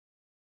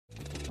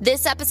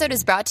This episode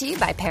is brought to you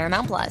by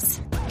Paramount Plus.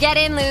 Get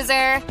in,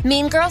 loser!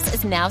 Mean Girls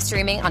is now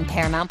streaming on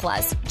Paramount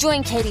Plus.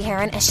 Join Katie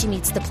Heron as she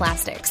meets the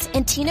plastics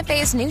in Tina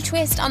Fey's new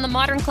twist on the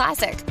modern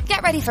classic.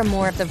 Get ready for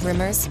more of the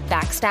rumors,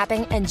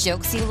 backstabbing, and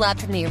jokes you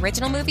loved from the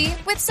original movie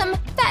with some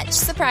fetch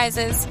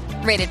surprises.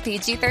 Rated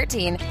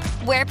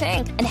PG-13. Wear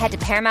pink and head to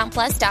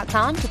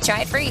ParamountPlus.com to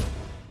try it free.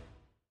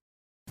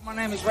 My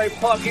name is Ray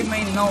Park. You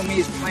may know me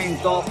as playing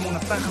Darth Maul in The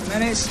Phantom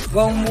Menace,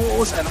 Clone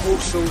Wars, and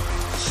also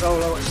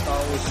Solo: A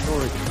Star Wars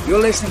Story. You're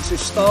listening to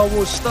Star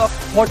Wars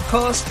Stuff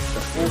Podcast. The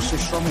Force is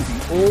strong with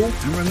you all.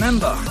 And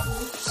remember,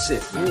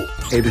 Sith Walk.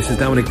 Hey, this is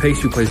Dominic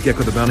Pace, who plays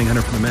Gekko the Bounty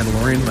Hunter from The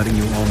Mandalorian, letting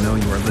you all know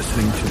you are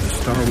listening to the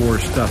Star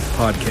Wars Stuff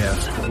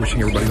Podcast. Wishing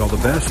everybody all the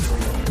best,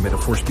 and may the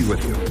Force be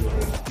with you.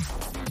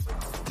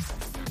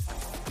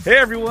 Hey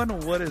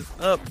everyone, what is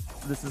up?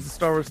 This is the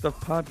Star Wars Stuff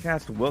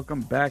Podcast.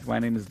 Welcome back. My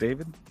name is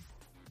David.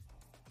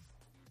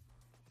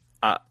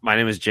 My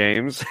name is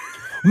James.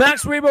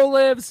 Max Rebo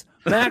lives.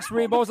 Max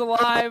Rebo's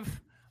alive.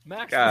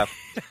 Max.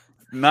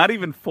 Not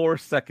even 4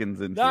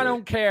 seconds into I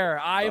don't care.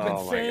 I've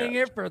been saying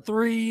it for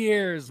 3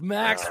 years.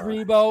 Max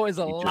Rebo is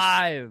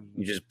alive.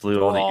 You just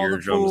blew all the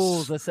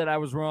eardrums that said I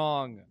was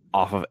wrong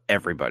off of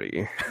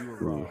everybody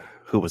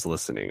who was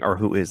listening, or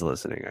who is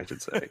listening, I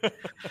should say.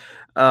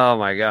 Oh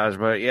my gosh.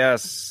 But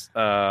yes,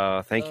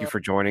 thank you for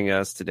joining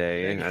us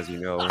today. As you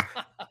know,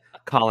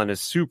 Colin is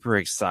super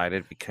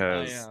excited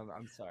because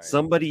I'm sorry.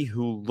 Somebody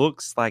who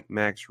looks like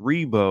Max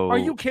Rebo. Are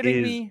you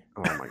kidding me?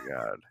 Oh my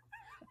god.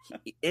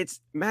 It's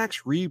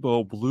Max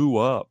Rebo blew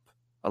up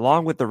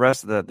along with the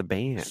rest of the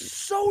band.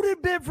 So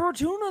did Bib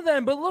Fortuna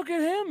then, but look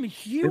at him.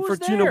 Bib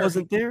Fortuna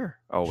wasn't there.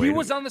 Oh, wait. He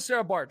was on the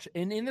Sarah Barch.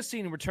 And in the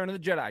scene in Return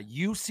of the Jedi,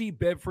 you see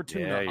Bib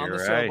Fortuna on the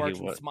Sarah Barch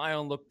and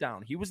smile and look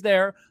down. He was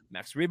there.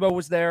 Max Rebo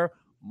was there.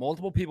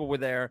 Multiple people were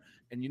there.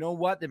 And you know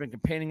what? They've been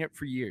campaigning it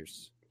for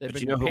years. But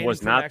you know who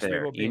was not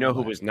there? You know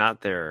who was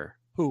not there?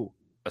 Who?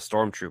 A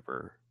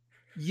stormtrooper.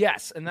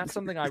 Yes, and that's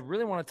something I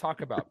really want to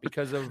talk about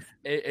because of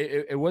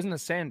it wasn't a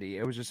Sandy.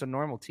 It was just a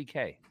normal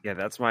TK. Yeah,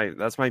 that's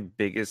my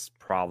biggest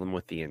problem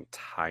with the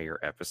entire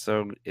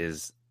episode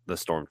is the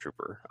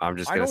stormtrooper. I'm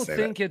just gonna say I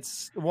don't think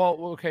it's well.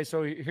 Okay,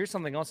 so here's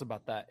something else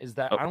about that is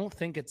that I don't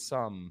think it's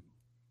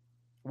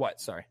what?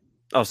 Sorry.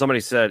 Oh, somebody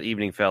said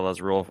evening fellas,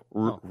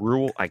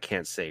 rural. I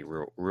can't say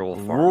rural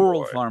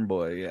farm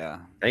boy.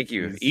 Yeah. Thank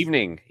you.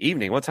 Evening.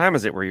 What time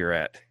is it where you're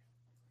at?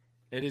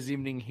 It is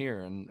evening here,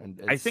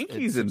 and I think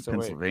he's in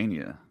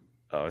Pennsylvania.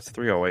 Oh, it's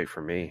 3:08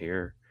 for me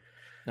here.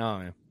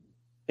 Oh, yeah.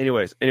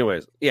 Anyways,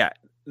 yeah,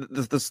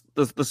 the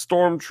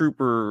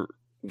stormtrooper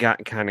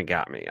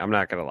got me. I'm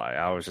not gonna lie.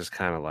 I was just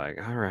kind of like,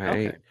 all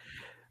right, okay.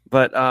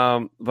 But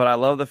I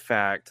love the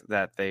fact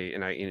that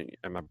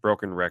I'm a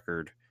broken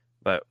record,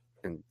 but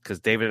because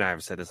David and I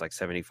have said this like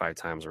 75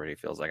 times already, it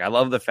feels like I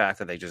love the fact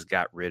that they just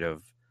got rid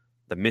of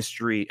the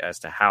mystery as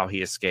to how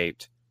he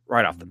escaped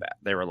right off the bat.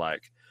 They were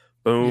like,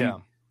 boom. Yeah.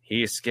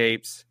 He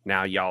escapes.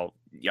 Now y'all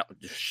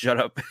just shut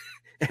up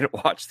and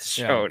watch the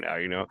show now,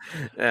 you know.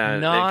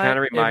 And it kind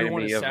of reminded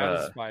me of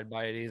satisfied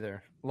by it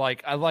either.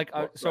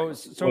 So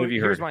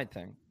here's my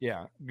thing.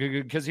 Yeah,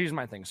 because here's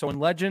my thing. So in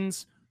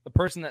Legends, the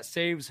person that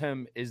saves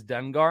him is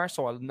Dengar.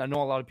 So I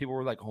know a lot of people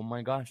were like, "Oh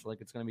my gosh,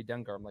 like it's gonna be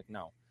Dengar." I'm like,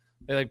 no,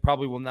 they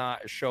probably will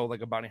not show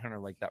like a bounty hunter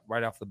like that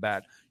right off the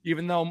bat.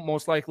 Even though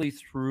most likely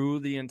through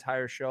the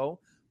entire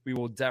show, we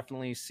will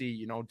definitely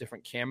see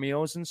different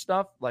cameos and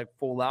stuff, like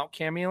full out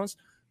cameos.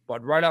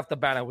 But right off the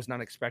bat, I was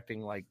not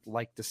expecting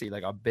like to see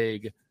like a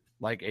big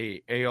like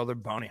a other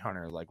bounty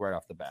hunter like right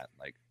off the bat.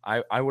 Like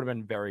I would have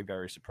been very,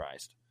 very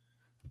surprised.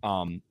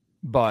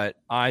 But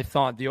I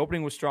thought the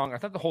opening was strong. I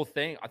thought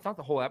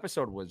the whole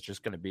episode was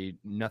just going to be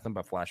nothing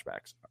but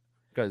flashbacks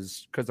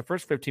because the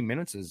first 15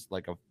 minutes is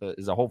like a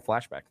whole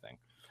flashback thing.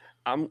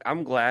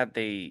 I'm glad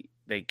they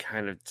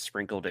kind of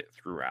sprinkled it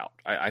throughout.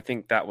 I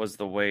think that was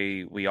the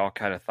way we all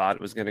kind of thought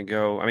it was going to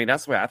go. I mean,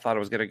 that's the way I thought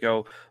it was going to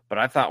go, but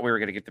I thought we were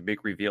going to get the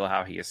big reveal of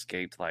how he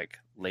escaped like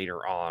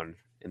later on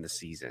in the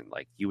season.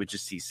 Like you would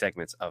just see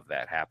segments of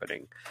that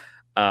happening.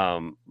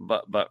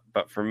 But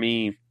for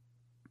me,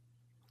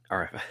 all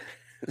right.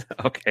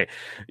 Okay.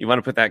 You want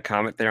to put that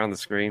comment there on the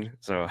screen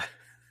so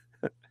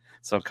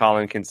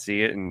Colin can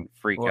see it and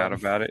freak out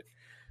about it?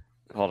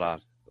 Hold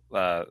on.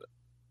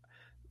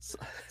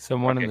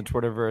 Someone in the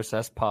Twitterverse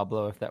asked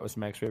Pablo if that was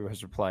Max Rebo.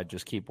 Has replied,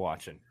 "Just keep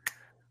watching."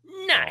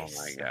 Nice.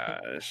 Oh my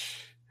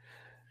gosh.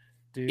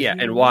 Yeah,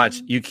 and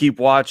watch. You keep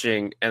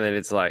watching, and then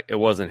it's like it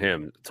wasn't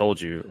him. Told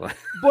you.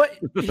 But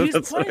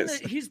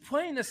he's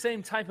playing the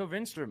same type of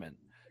instrument.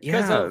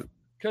 Yeah.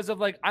 Because of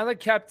like I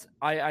kept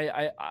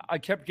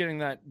getting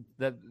that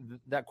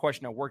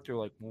question at work. They're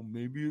like, well,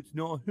 maybe it's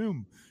not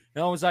him,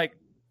 and I was like,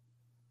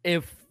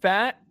 if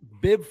fat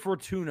Bib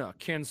Fortuna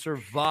can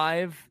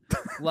survive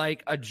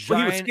like a giant, well,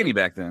 he was skinny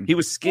back then. He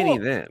was skinny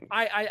then.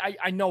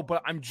 I know,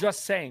 but I'm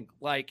just saying,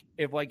 like,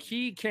 if like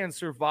he can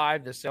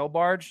survive the sail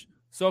barge,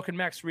 so can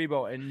Max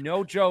Rebo. And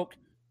no joke,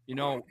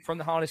 from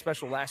the holiday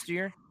special last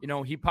year,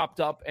 he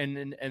popped up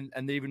and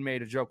they even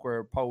made a joke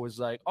where Poe was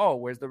like, "Oh,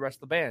 where's the rest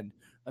of the band?"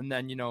 And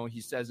then,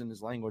 he says in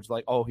his language,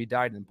 like, oh, he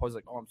died. And Poe's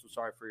like, oh, I'm so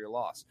sorry for your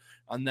loss.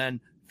 And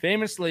then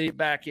famously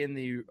back in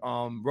the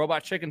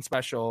Robot Chicken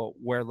special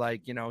where,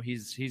 like,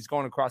 he's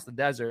going across the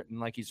desert and,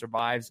 like, he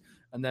survives.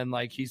 And then,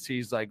 like, he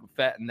sees, like,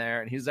 Fett in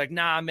there. And he's like,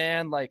 nah,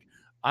 man, like,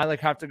 I,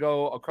 like, have to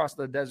go across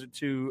the desert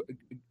to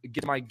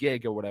get my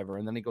gig or whatever.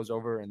 And then he goes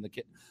over and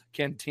the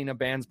Cantina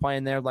band's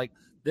playing there. Like,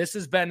 this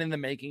has been in the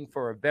making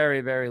for a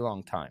very, very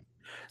long time.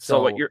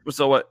 So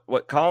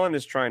what Colin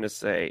is trying to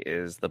say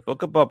is the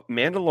Book of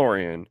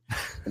Mandalorian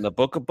and the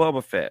Book of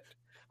Boba Fett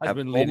have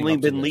only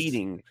been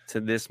leading to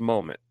this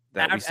moment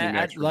that we see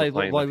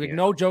like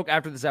no joke.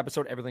 After this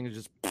episode, everything is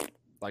just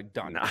like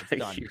done.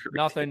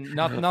 Done.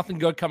 Nothing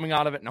good coming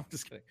out of it. No, I'm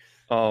just kidding.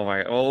 Oh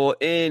my. Well,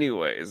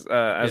 anyways,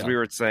 as we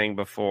were saying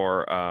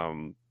before,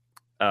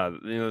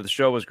 the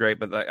show was great,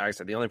 but like I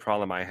said, the only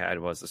problem I had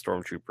was the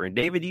Stormtrooper. And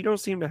David, you don't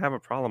seem to have a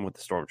problem with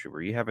the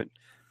Stormtrooper. You haven't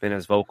been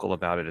as vocal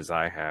about it as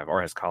I have,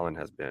 or as Colin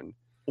has been.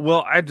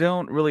 Well, I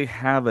don't really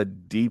have a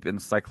deep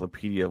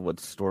encyclopedia of what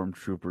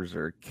Stormtroopers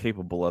are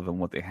capable of and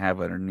what they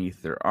have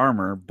underneath their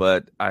armor,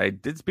 but I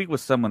did speak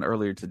with someone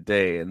earlier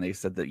today, and they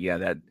said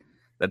that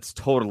that's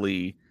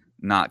totally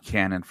not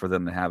canon for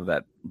them to have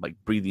that like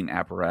breathing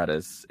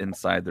apparatus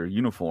inside their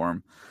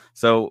uniform.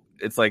 So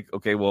it's like,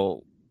 okay,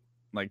 well,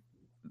 like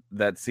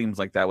that seems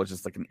like that was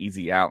just like an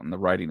easy out in the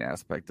writing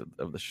aspect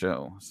of the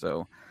show.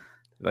 So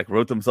like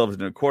wrote themselves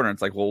into a corner.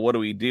 It's like, well, what do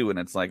we do? And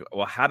it's like,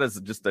 well, how does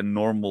just a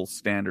normal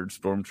standard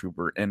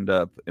Stormtrooper end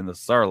up in the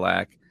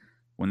Sarlacc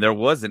when there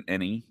wasn't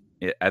any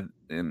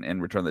in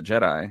Return of the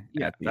Jedi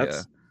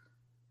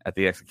at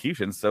the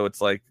execution? So it's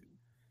like,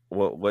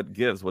 what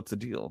gives? What's the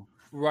deal?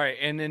 Right,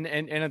 and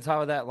on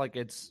top of that, like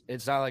it's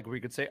not like we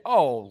could say,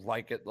 oh,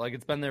 like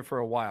it's been there for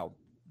a while.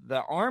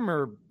 The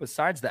armor,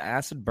 besides the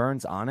acid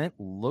burns on it,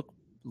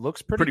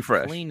 looks pretty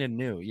fresh, clean and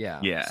new.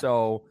 Yeah.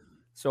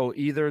 So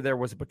either there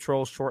was a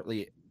patrol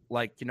shortly,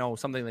 like,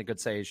 something they could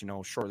say is,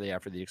 shortly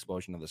after the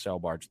explosion of the sail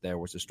barge, there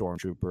was a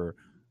Stormtrooper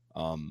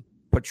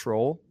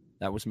patrol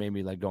that was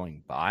maybe like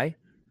going by.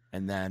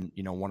 And then,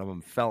 one of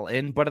them fell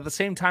in. But at the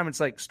same time, it's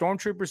like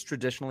Stormtroopers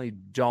traditionally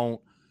don't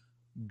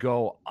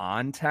go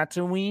on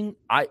Tatooine.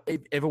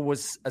 If it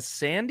was a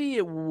Sandy,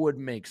 it would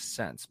make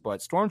sense.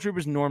 But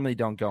Stormtroopers normally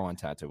don't go on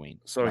Tatooine.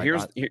 So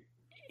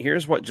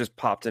here's what just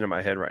popped into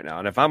my head right now.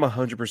 And if I'm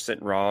 100%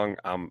 wrong,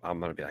 I'm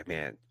going to be like,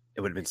 man, it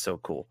would have been so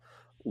cool.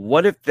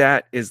 What if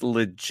that is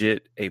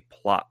legit a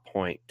plot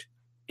point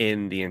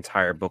in the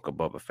entire Book of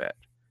Boba Fett?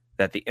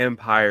 That the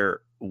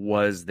Empire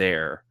was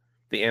there.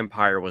 The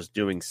Empire was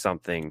doing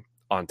something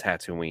on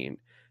Tatooine.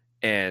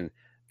 And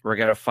we're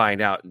going to find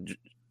out.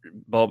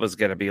 Boba's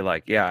going to be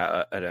like,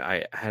 yeah,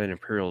 I had an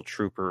Imperial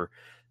trooper,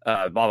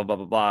 blah, blah, blah,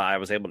 blah, blah. I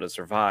was able to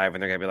survive.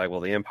 And they're going to be like, well,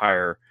 the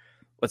Empire,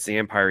 what's the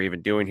Empire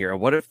even doing here?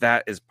 What if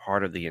that is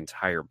part of the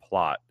entire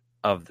plot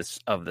of this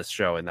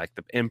show, and like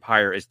the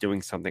Empire is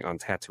doing something on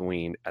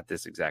Tatooine at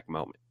this exact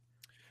moment?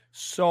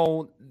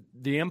 So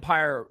the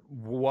Empire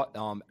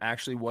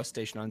actually was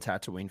stationed on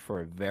Tatooine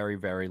for a very,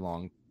 very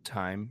long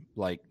time,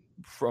 like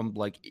from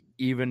like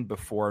even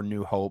before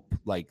New Hope,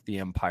 like the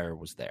Empire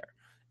was there,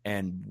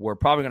 and we're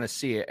probably going to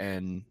see it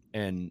in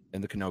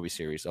the Kenobi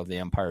series of the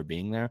Empire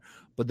being there.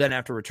 But then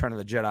after Return of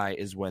the Jedi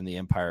is when the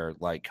Empire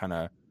like kind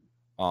of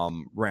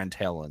ran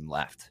tail and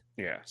left.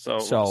 Yeah,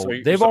 so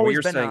they've always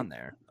been on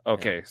there.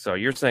 Okay, yeah. So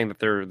you're saying that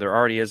there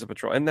already is a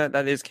patrol, and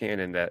that is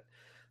canon, that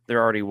there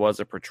already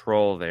was a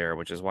patrol there,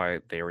 which is why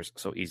they were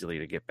so easily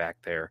to get back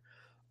there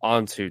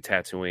onto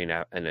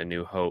Tatooine and A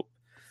New Hope.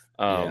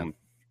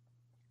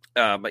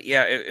 But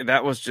yeah,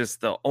 that was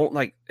just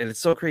and it's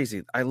so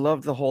crazy. I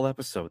loved the whole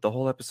episode. The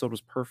whole episode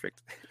was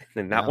perfect.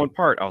 And that one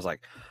part, I was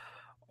like,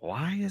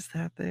 why is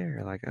that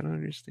there? Like, I don't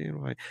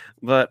understand why.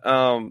 But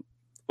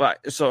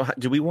so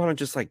do we want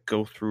to just like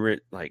go through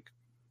it like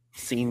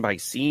scene by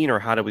scene, or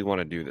how do we want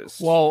to do this?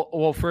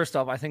 Well, first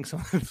off, I think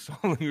something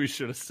we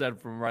should have said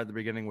from right at the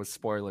beginning was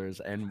spoilers,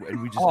 and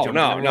we just jumped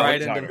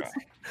right into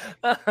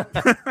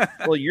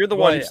Well, you're the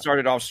one who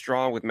started off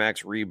strong with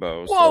Max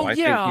Rebo, so I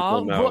think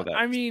people know that.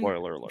 I mean,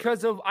 spoiler alert.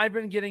 Because I've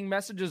been getting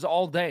messages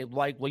all day,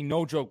 like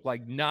no joke,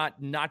 like not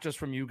just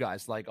from you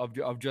guys, like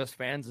of just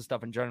fans and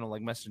stuff in general,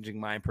 like messaging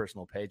my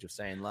personal page of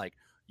saying like,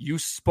 you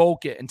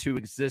spoke it into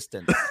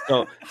existence.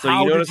 So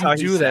you notice how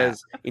he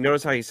says. You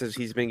notice how he says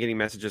he's been getting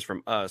messages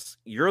from us.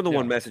 You're the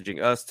one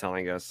messaging us,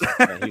 telling us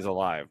that he's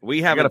alive.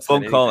 We haven't got a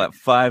phone call at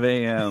 5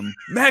 a.m.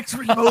 Max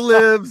Rebo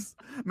lives.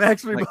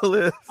 Max Rebo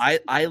lives.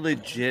 I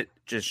legit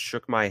just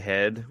shook my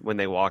head when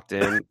they walked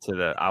in to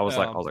the. I was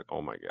like,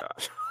 oh my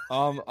gosh.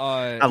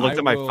 I looked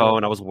at my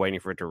phone. I was waiting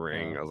for it to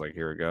ring. I was like,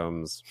 here it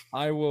comes.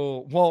 I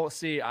will. Well,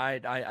 see,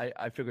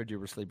 I figured you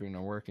were sleeping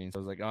or working, so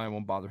I was like, oh, I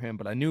won't bother him.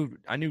 But I knew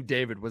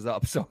David was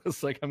up, so I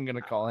was like, I'm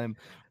gonna call him.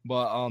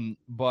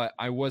 But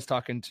I was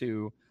talking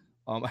to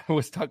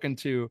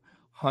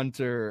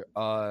Hunter.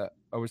 I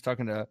was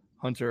talking to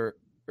Hunter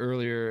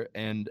earlier,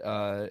 and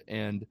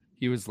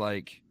he was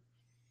like,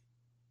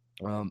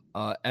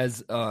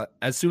 as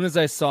soon as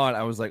I saw it,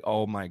 I was like,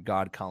 oh my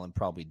God, Colin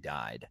probably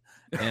died.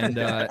 And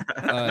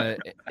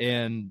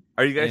and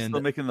are you guys still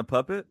making the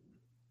puppet?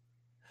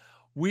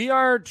 We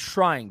are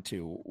trying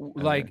to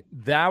like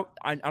that.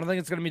 I don't think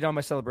it's going to be done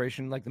by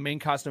Celebration. Like the main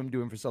costume I'm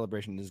doing for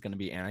Celebration is going to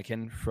be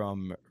Anakin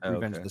from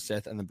Revenge of the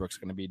Sith, and then Brooke's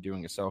going to be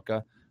doing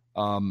Ahsoka.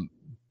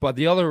 But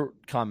the other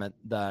comment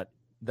that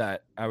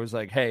I was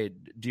like, hey,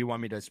 do you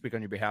want me to speak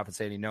on your behalf and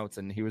say any notes?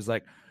 And he was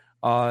like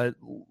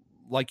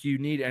you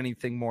need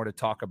anything more to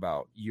talk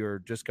about. You're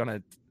just going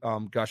to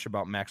gush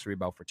about Max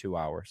Rebo for 2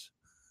 hours.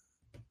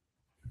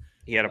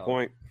 He had a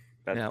point.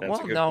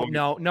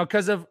 No,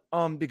 because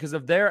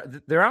of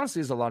there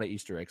honestly is a lot of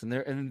Easter eggs,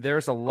 and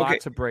there's a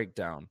lot to break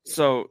down.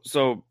 So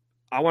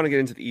I want to get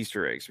into the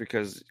Easter eggs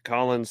because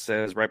Colin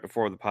says right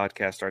before the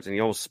podcast starts, and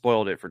he almost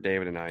spoiled it for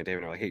David and I.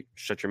 David and I, like, hey,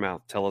 shut your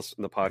mouth. Tell us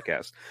in the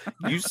podcast.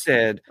 You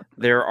said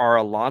there are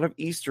a lot of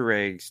Easter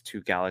eggs to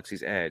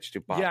Galaxy's Edge,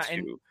 to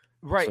Batuu.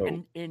 Right,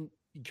 so, and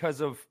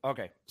because of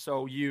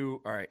so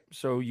you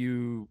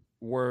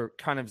were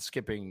kind of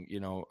skipping,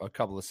 a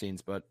couple of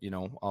scenes, but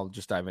I'll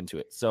just dive into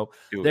it. So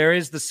there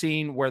is the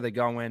scene where they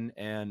go in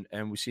and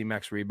we see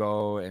Max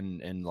Rebo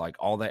and like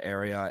all that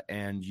area,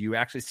 and you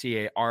actually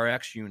see a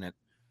RX unit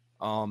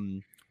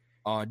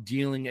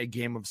dealing a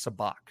game of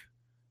Sabacc.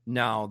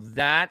 Now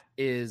that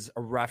is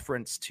a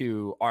reference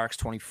to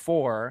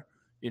RX-24,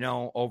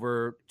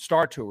 over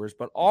Star Tours,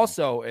 but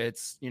also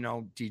it's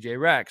DJ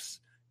Rex,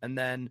 and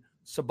then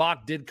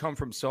Sabacc did come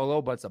from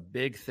Solo, but it's a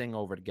big thing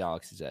over at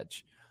Galaxy's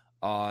Edge.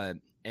 And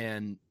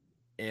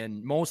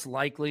most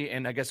likely,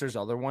 and I guess there's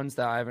other ones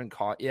that I haven't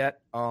caught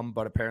yet.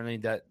 But apparently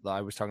that I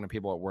was talking to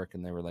people at work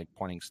and they were like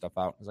pointing stuff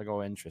out. I was like,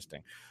 oh,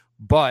 interesting.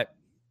 But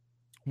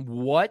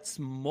what's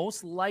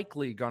most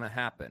likely going to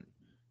happen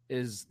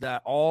is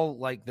that all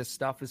like this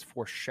stuff is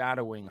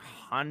foreshadowing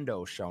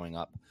Hondo showing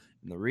up.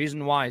 And the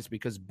reason why is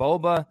because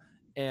Boba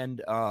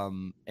and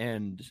Hondo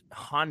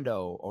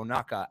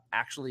Ohnaka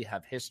actually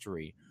have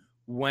history.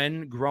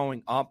 When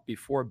growing up,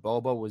 before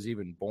Boba was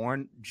even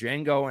born,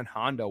 Jango and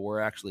Hondo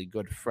were actually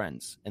good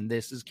friends, and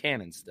this is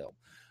canon still.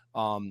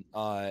 And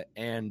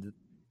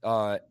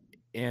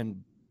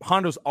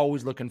Hondo's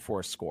always looking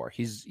for a score.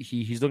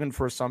 He's looking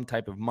for some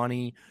type of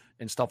money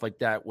and stuff like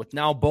that. With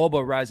now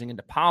Boba rising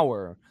into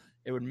power,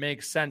 it would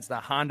make sense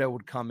that Hondo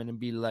would come in and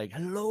be like,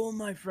 "Hello,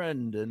 my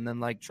friend," and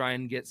then like try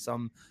and get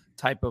some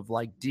type of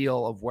like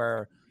deal of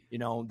where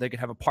they could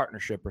have a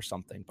partnership or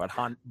something, but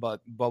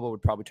Boba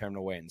would probably turn him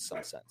away in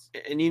some sense.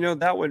 And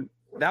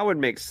that would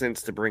make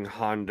sense to bring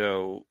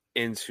Hondo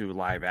into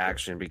live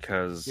action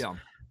because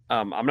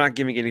I'm not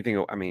giving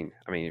anything. I mean,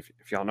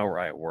 if y'all know where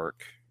I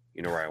work,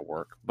 you know where I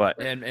work, but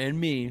and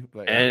me,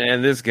 but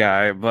and this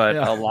guy, but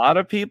a lot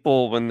of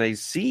people when they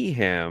see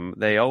him,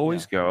 they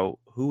always go,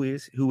 "Who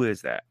is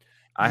that?"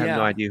 I have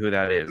no idea who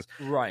that is,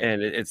 right?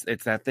 And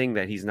it's that thing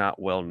that he's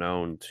not well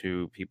known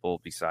to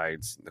people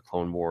besides the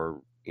Clone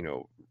War,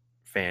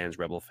 fans,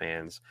 Rebel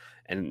fans,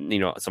 and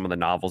some of the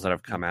novels that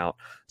have come out.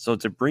 So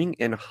to bring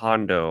in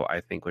Hondo,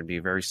 I think would be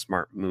a very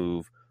smart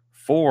move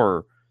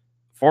for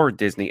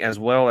Disney, as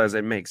well as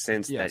it makes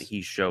sense that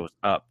he shows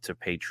up to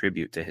pay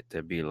tribute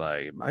to be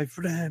like, my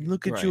friend,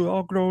 look at you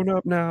all grown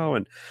up now.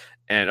 And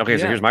so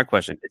here's my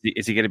question: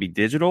 Is he going to be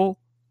digital,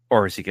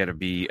 or is he going to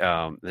be they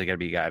going to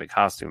be a guy in a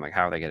costume? Like,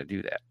 how are they going to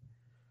do that?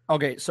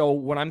 Okay, so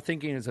what I'm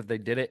thinking is if they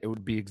did it, it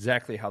would be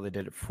exactly how they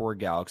did it for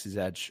Galaxy's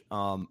Edge,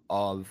 of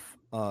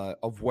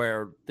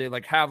where they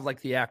like have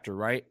like the actor,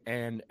 right,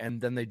 and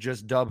then they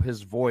just dub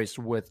his voice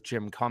with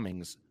Jim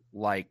Cummings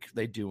like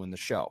they do in the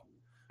show,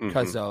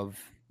 because of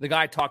the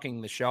guy talking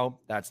in the show.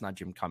 That's not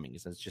Jim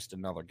Cummings; that's just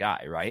another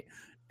guy, right?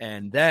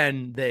 And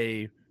then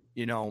they,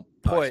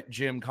 put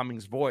Jim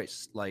Cummings'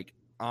 voice like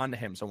onto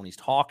him, so when he's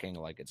talking,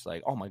 like it's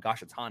like, oh my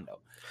gosh, it's Hondo,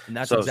 and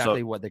that's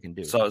exactly what they can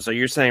do. So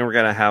you're saying we're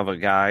gonna have a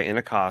guy in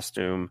a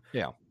costume,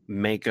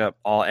 makeup,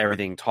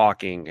 everything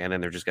talking, and then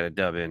they're just gonna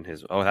dub in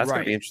his. Oh, that's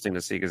gonna be interesting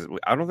to see, because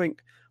I don't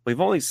think we've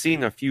only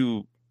seen a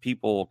few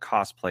people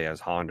cosplay as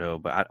Hondo,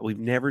 but we've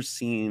never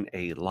seen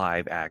a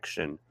live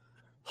action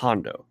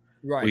Hondo.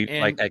 Right,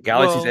 like at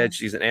Galaxy's Edge,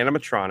 he's an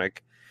animatronic.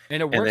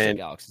 And it works at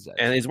Galaxy's Edge.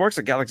 And it works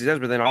at Galaxy's Edge,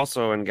 but then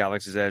also in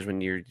Galaxy's Edge,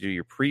 when you do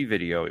your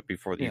pre-video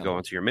before you go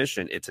into your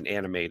mission, it's an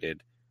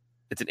animated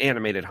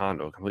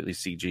Hondo, completely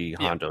CG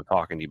Hondo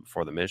talking to you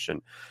before the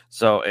mission.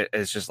 So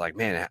it's just like,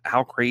 man,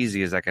 how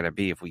crazy is that going to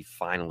be if we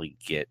finally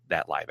get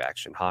that live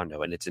action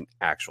Hondo and it's an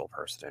actual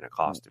person in a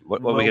costume?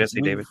 What are we going to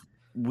say, David?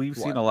 We've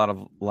seen a lot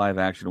of live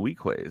action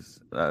Weequays.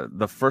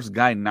 The first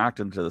guy knocked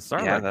into the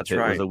Sarlacc pit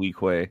was a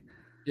Weequay.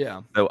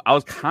 Yeah. So I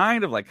was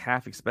kind of like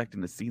half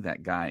expecting to see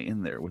that guy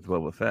in there with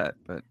Boba Fett,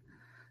 but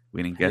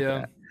we didn't get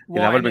that.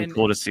 Well, that would have been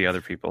cool to see other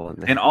people in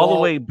there. And all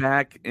the way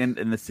back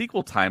in the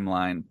sequel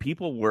timeline,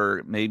 people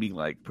were maybe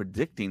like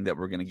predicting that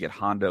we're going to get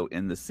Hondo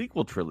in the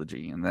sequel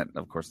trilogy, and that,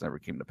 of course, never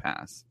came to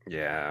pass.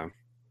 Yeah.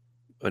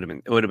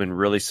 It would have been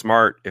really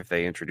smart if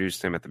they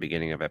introduced him at the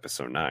beginning of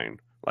Episode 9.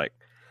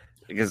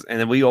 And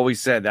then we always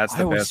said that's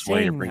the best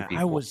way to bring people.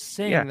 I was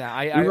saying that.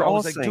 I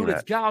was like, dude,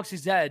 it's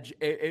Galaxy's Edge.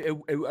 It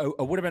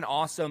would have been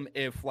awesome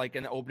if, like,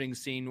 an opening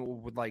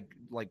scene with like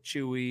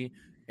Chewie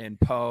and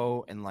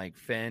Poe and like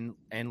Finn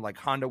and like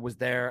Hondo was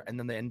there, and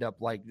then they end up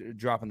like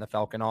dropping the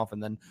Falcon off,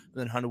 and then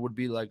Hondo would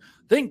be like,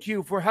 "Thank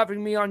you for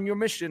having me on your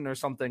mission" or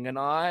something, and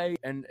I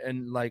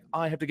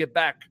have to get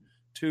back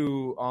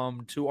to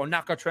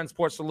Onaka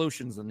Transport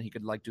Solutions, and he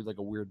could like do like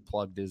a weird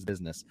plug to his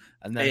business.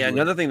 And then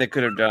another thing they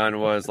could have done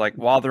was like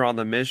while they're on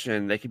the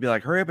mission, they could be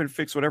like, hurry up and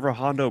fix whatever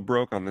Hondo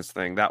broke on this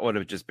thing. That would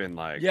have just been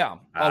like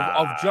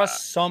of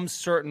just some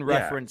certain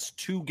reference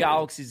to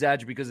Galaxy's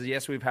Edge, because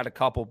yes, we've had a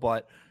couple,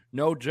 but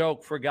no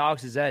joke, for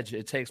Galaxy's Edge,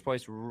 it takes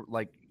place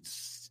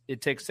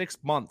it takes 6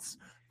 months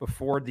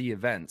before the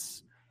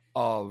events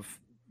of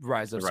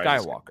Rise of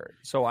Skywalker.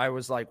 So I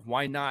was like,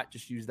 why not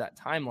just use that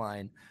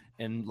timeline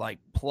and like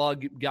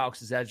plug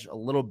Galaxy's Edge a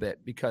little bit,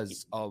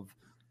 because of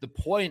the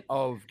point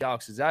of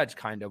Galaxy's Edge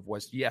kind of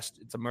was, yes,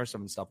 it's immersive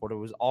and stuff, but it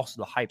was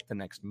also to hype the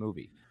next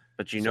movie.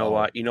 But you know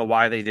what? You know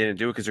why they didn't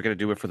do it? Because they're going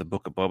to do it for the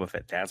Book of Boba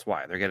Fett. That's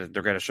why they're going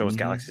to show us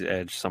Galaxy's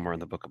Edge somewhere in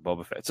the Book of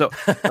Boba Fett. So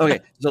okay,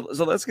 so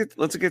let's get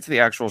to the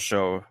actual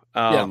show.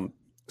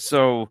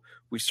 So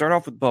we start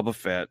off with Boba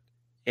Fett,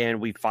 and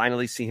we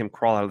finally see him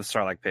crawl out of the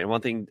Sarlacc pit. And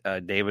one thing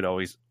David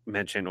always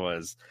mentioned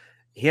was,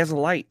 he has a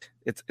light.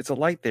 It's a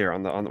light there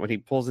on the when he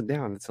pulls it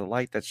down. It's a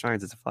light that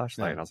shines. It's a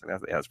flashlight. And I was like,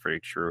 that's pretty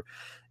true.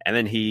 And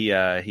then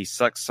he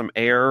sucks some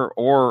air,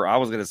 or I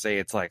was gonna say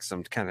it's like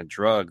some kind of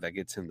drug that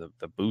gets him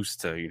the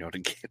boost to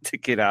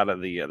get out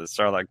of the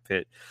Sarlacc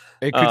pit.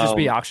 It could just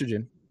be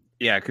oxygen.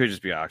 Yeah, it could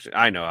just be oxygen.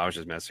 I know. I was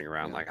just messing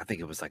around. Yeah. Like, I think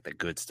it was like the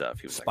good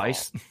stuff. He was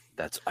spice.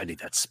 Like, I need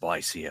that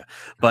spice here.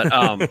 But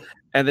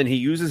and then he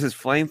uses his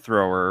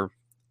flamethrower,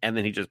 and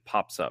then he just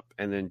pops up.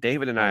 And then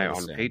David and I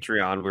on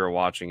Patreon, we were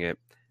watching it.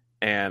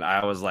 And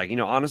I was like,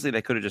 honestly,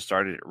 they could have just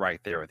started it right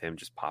there with him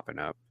just popping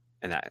up.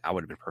 And I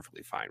would have been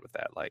perfectly fine with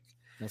that. Like,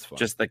 that's fine.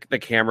 Just the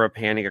camera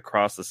panning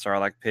across the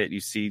Sarlacc pit. You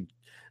see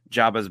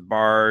Jabba's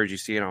barge, you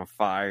see it on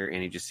fire,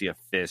 and you just see a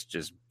fist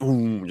just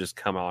boom, just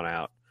come on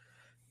out.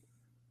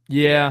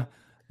 Yeah.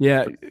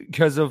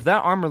 Because of that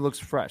armor looks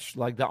fresh.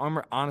 Like, the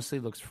armor honestly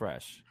looks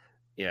fresh.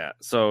 Yeah.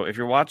 So if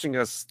you're watching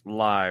us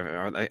live,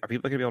 are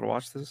people going to be able to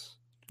watch this?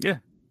 Yeah.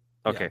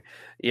 Okay.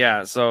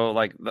 Yeah. So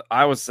like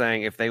I was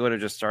saying, if they would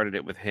have just started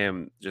it with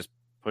him just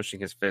pushing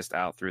his fist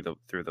out through the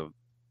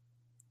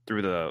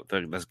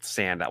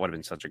sand, that would have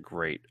been such a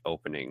great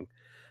opening.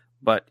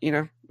 But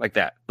like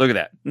that. Look at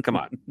that. Come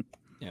on.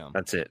 Yeah.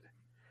 That's it.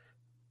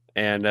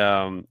 And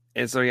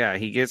so yeah,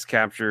 he gets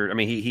captured. I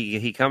mean,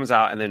 he comes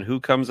out, and then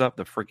who comes up?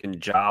 The freaking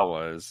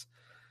Jawas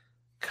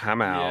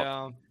come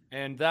out. Yeah,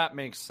 and that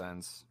makes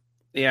sense.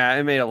 Yeah,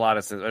 it made a lot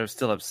of sense. It was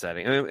still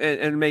upsetting. I mean,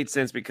 it made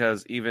sense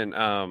because even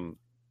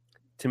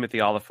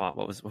Timothy Oliphant,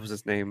 what was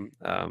his name?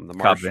 The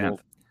Marshal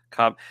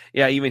Cobb.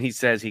 Yeah, even he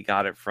says he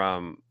got it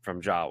from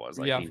Jawas.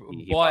 Like,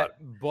 yeah,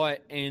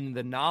 but in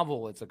the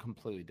novel, it's a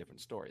completely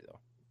different story, though.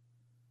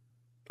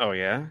 Oh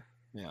yeah,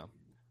 yeah.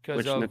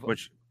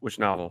 Which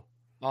novel?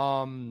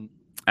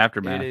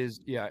 Aftermath. It is.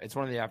 Yeah, it's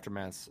one of the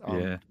aftermaths.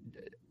 Yeah.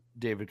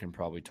 David can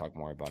probably talk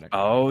more about it.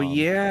 Oh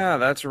yeah,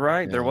 that's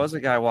right. Yeah. There was a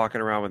guy walking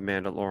around with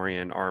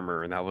Mandalorian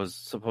armor, and that was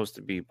supposed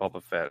to be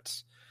Boba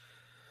Fett's.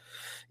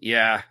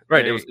 Yeah,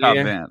 right. It was Cobb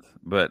Vanth,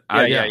 but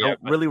I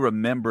don't really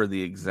remember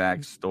the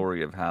exact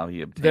story of how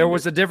he obtained. There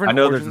was a different. I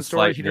know there's a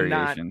story. He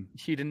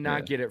did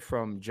not get it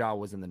from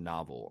Jawas in the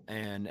novel,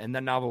 and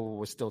that novel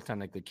was still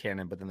technically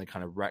canon, but then they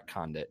kind of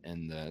retconned it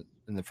in the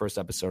first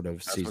episode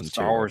of season 2.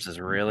 Star Wars is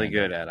really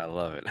good at. I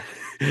love it.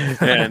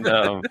 And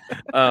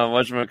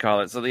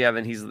whatchamacallit. So yeah,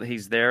 then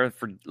he's there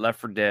for Left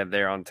 4 Dead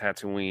there on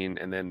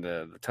Tatooine, and then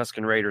the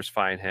Tusken Raiders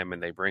find him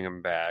and they bring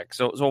him back.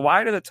 So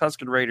why do the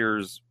Tusken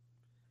Raiders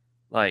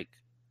like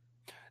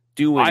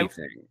do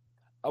anything?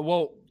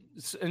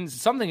 And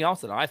something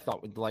else that I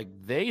thought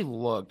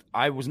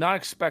I was not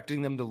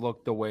expecting them to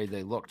look the way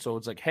they looked. So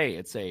it's like, hey,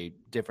 it's a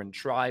different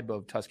tribe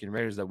of Tusken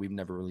Raiders that we've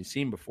never really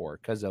seen before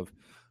because of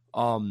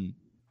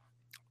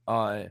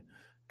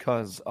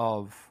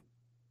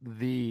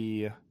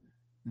the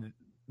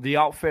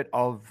outfit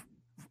of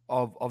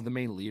the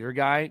main leader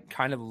guy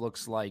kind of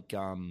looks like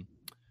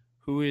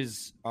who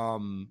is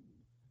from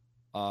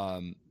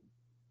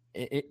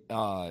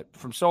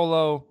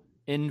Solo.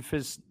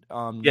 Enfys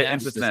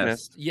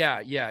Nest.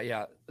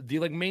 Yeah.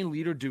 The main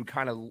leader dude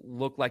kind of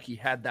looked like he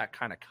had that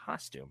kind of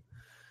costume,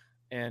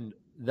 and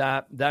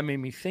that made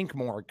me think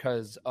more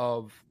because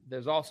of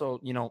there's also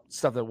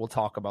stuff that we'll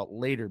talk about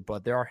later,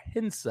 but there are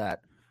hints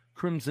at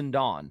Crimson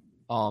Dawn,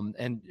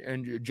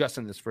 and just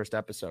in this first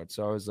episode.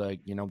 So I was like,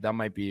 that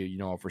might be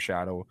a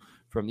foreshadow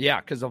from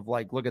because of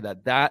look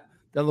at that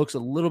looks a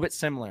little bit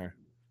similar.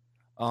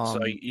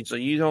 So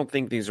you don't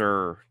think these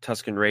are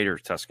Tusken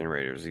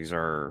Raiders? These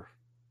are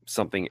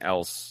something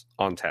else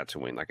on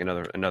Tatooine, like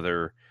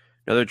another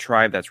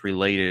tribe that's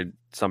related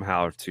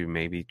somehow to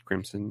maybe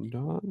Crimson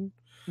Dawn?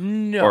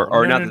 No,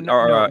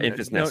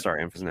 Enfys Nest.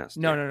 Sorry, Enfys Nest.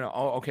 No.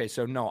 Oh, okay,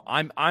 so no,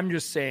 I'm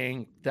just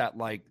saying that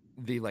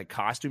the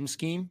costume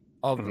scheme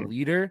of the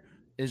leader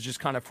is just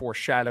kind of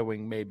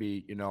foreshadowing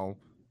maybe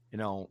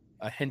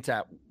a hint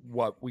at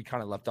what we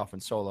kind of left off in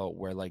Solo,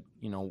 where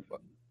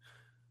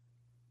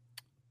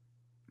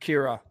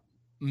Kira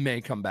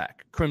may come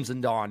back.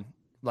 Crimson Dawn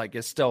like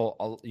is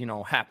still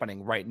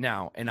happening right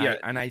now. And Yeah.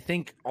 I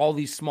think all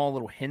these small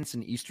little hints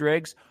and Easter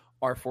eggs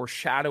are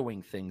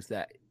foreshadowing things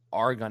that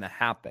are going to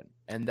happen,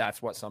 and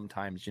that's what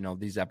sometimes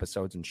these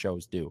episodes and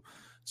shows do.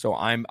 So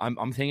I'm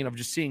thinking of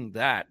just seeing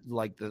that.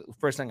 Like the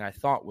first thing I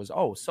thought was,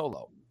 oh,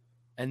 Solo,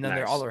 and then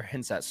there are other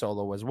hints at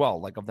Solo as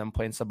well, like of them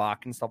playing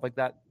Sabacc and stuff like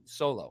that.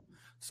 Solo.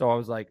 So I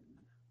was like,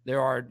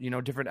 there are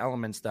different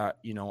elements that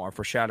are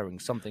foreshadowing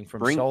something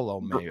from Solo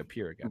may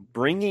appear again.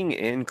 Bringing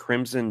in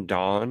Crimson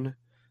Dawn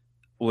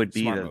would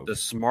be the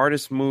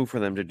smartest move for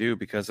them to do,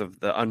 because of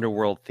the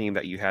underworld theme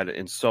that you had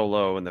in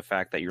Solo, and the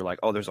fact that you're like,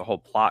 oh, there's a whole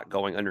plot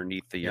going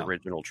underneath the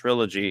original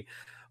trilogy.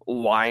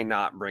 Why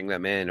not bring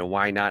them in, and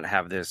why not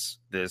have this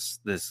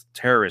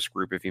terrorist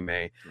group, if you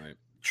may,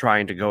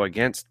 trying to go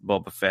against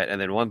Boba Fett?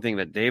 And then one thing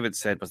that David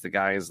said was the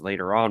guys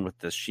later on with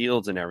the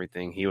shields and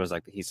everything,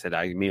 he said,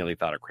 I immediately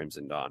thought of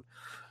Crimson Dawn.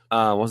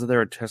 Wasn't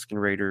there a Tusken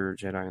Raider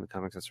Jedi in the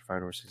comics that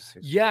survived Order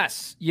 66?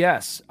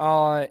 Yes.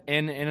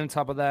 And on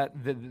top of that,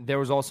 there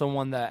was also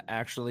one that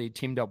actually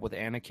teamed up with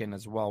Anakin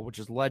as well, which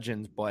is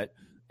Legends. But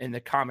in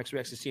the comics, we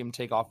actually see him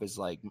take off his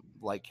like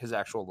his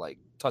actual like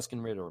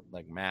Tusken Raider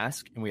like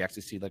mask, and we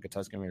actually see like a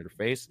Tusken Raider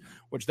face,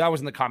 which that was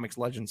in the comics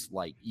Legends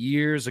like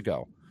years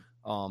ago,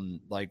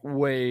 like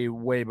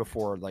way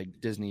before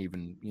like Disney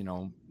even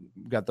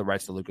got the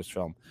rights to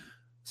Lucasfilm.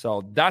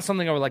 So that's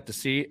something I would like to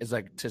see, is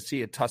like to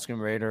see a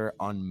Tusken Raider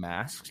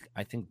unmasked.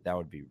 I think that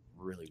would be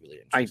really, really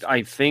interesting.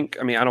 I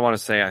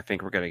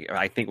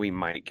think we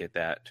might get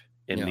that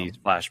in these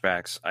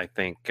flashbacks. I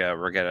think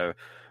we're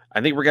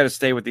gonna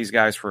stay with these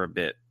guys for a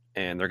bit,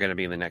 and they're gonna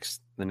be in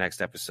the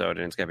next episode,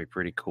 and it's gonna be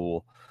pretty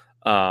cool.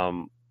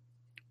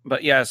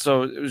 But yeah,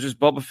 so it was just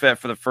Boba Fett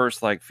for the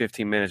first like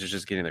 15 minutes is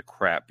just getting the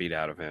crap beat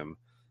out of him.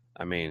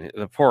 I mean,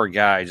 the poor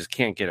guy just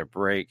can't get a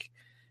break.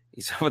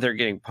 He's over there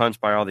getting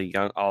punched by all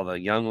the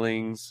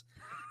younglings,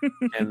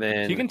 and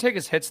then he can take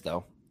his hits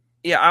though.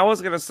 Yeah, I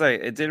was gonna say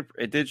it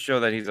did show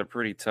that he's a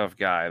pretty tough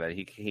guy, that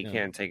he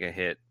can take a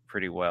hit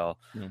pretty well.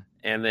 Yeah.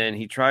 And then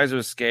he tries to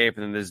escape,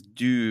 and then this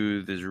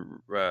dude, this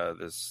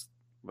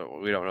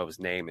we don't know what his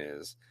name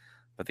is,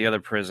 but the other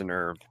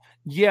prisoner,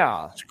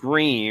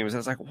 screams. And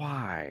it's like,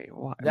 why?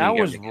 That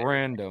was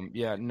random.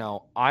 Yeah,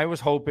 no, I was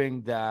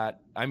hoping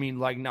that. I mean,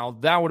 like, now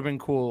that would have been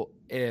cool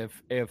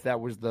if that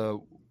was the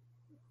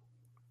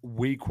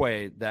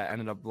Weequay that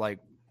ended up like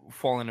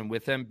falling in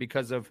with him,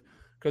 because of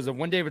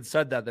when David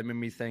said that made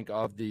me think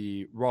of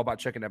the Robot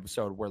Chicken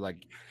episode where like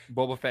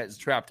Boba Fett is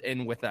trapped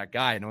in with that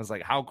guy, and I was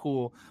like, how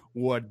cool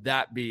would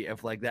that be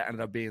if like that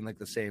ended up being like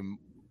the same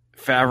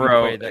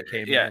Favreau that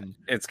came in.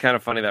 It's kind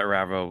of funny that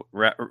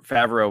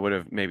Favreau would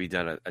have maybe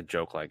done a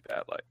joke like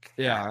that, like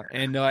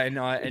and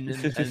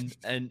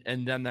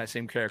then that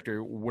same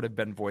character would have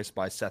been voiced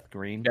by Seth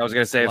Green. Yeah, I was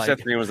gonna say if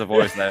Seth Green was the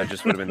voice, that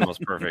just would have been the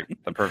most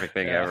perfect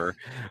thing ever.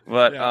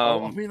 But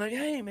I mean, like,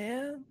 hey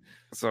man.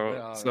 He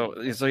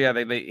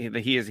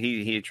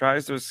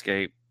tries to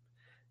escape.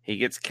 He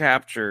gets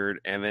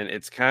captured, and then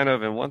it's kind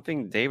of, and one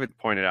thing David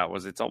pointed out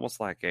was it's almost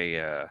like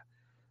a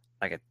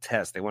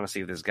test. They want to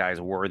see if this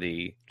guy's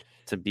worthy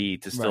to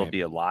still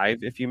be alive,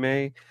 if you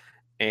may.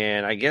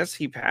 And I guess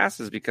he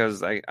passes,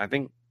 because I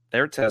think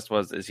their test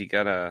was, is he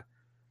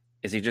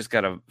just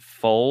gonna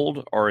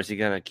fold, or is he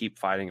gonna keep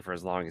fighting for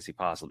as long as he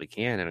possibly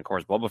can? And of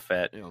course, Boba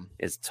Fett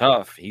is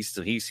tough. He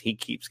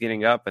keeps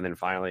getting up, and then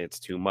finally it's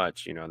too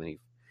much, and then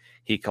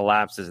he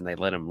collapses, and they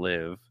let him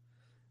live.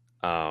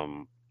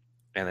 And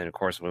then of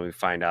course, when we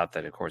find out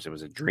that of course it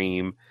was a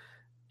dream,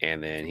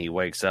 and then he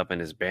wakes up, and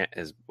his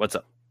what's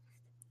up?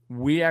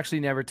 We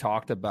actually never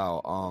talked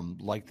about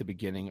like the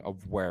beginning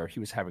of where he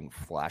was having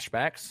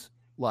flashbacks,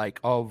 like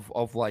of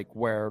like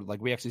where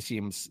like we actually see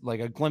him like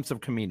a glimpse of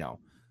Kamino.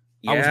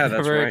 Yeah, I was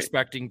never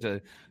expecting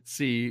to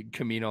see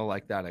Kamino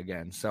like that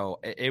again. So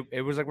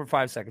it was like for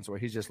 5 seconds where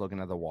he's just looking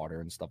at the water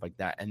and stuff like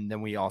that, and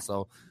then we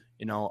also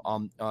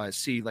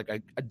see like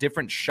a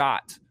different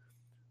shot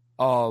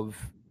of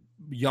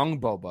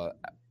young Boba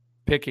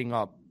picking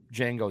up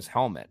Jango's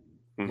helmet,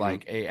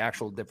 like a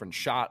actual different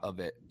shot of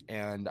it.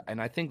 And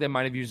I think they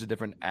might have used a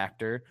different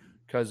actor,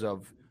 because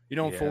of you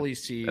don't fully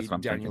see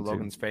Daniel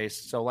Logan's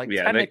face. So like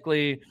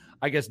technically,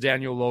 I guess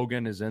Daniel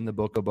Logan is in the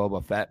Book of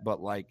Boba Fett,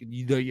 but like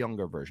the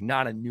younger version,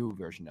 not a new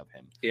version of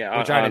him. Yeah,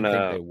 which I didn't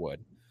think they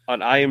would. On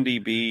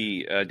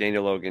IMDb,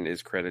 Daniel Logan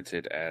is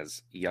credited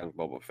as young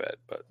Boba Fett,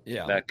 but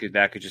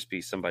that could just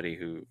be somebody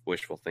who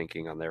wishful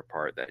thinking on their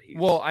part that he.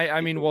 Well,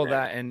 I mean,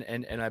 that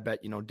and I bet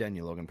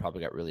Daniel Logan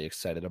probably got really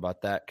excited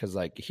about that, because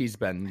like he's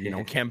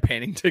been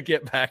campaigning to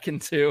get back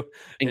into.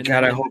 And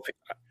God,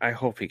 I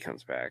hope he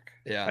comes back.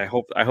 Yeah, I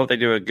hope they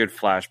do a good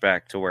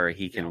flashback to where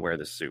he can wear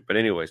the suit. But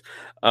anyways,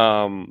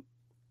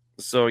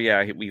 so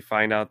yeah, we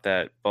find out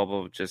that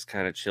Boba just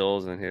kind of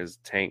chills in his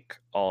tank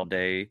all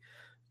day.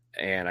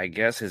 And I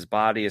guess his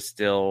body is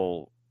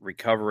still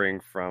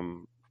recovering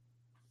from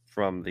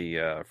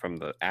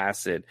the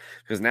acid,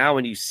 because now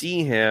when you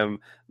see him,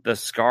 the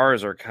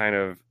scars are kind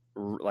of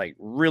like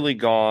really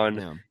gone.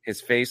 Yeah. His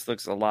face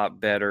looks a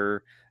lot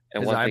better,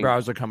 and his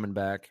eyebrows are coming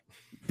back.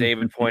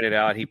 David pointed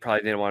out, he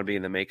probably didn't want to be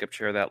in the makeup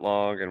chair that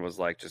long and was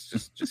like,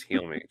 just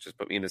heal me. Just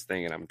put me in this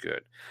thing and I'm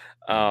good.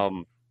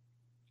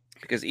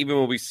 Because even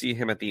when we see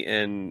him at the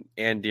end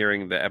and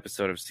during the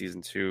episode of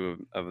season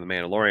 2 of The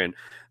Mandalorian,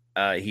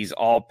 he's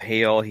all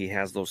pale. He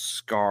has those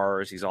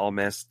scars. He's all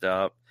messed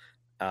up.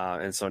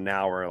 And so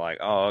now we're like,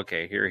 oh,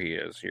 okay, here he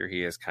is. Here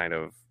he is kind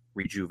of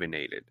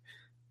rejuvenated.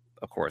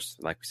 Of course,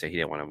 like we say, he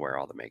didn't want to wear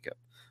all the makeup.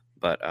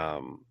 But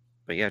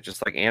yeah,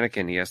 just like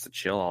Anakin, he has to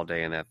chill all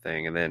day in that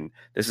thing. And then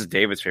this is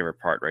David's favorite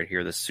part right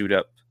here, the suit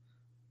up,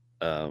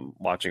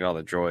 watching all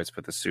the droids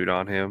put the suit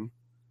on him.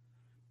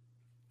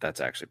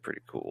 That's actually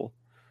pretty cool.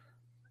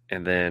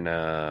 And then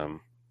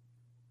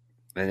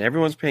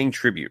everyone's paying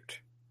tribute.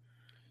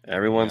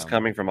 Everyone's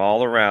coming from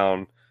all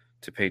around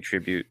to pay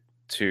tribute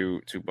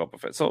to Boba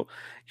Fett. So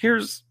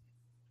here's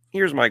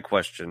my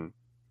question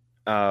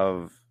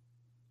of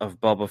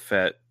Boba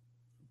Fett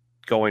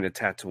going to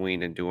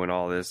Tatooine and doing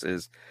all this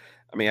is,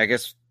 I mean, I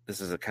guess this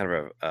is a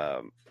kind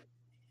of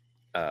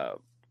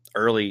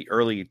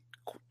early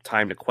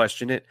time to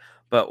question it,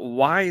 but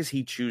why is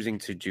he choosing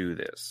to do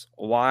this?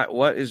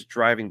 What is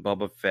driving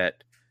Boba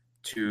Fett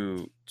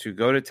to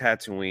go to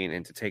Tatooine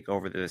and to take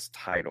over this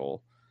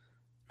title,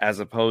 as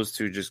opposed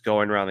to just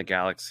going around the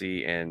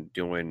galaxy and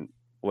doing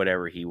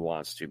whatever he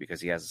wants to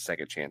because he has a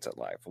second chance at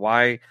life?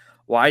 Why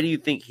do you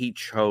think he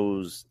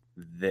chose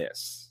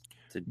this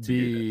to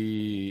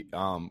do this?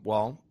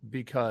 Well,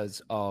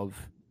 because of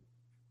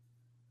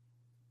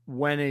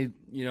when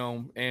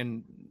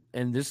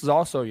and this is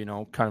also,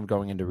 kind of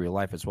going into real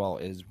life as well,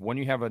 is when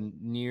you have a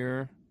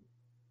near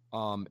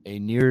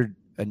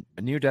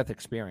death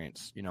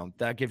experience,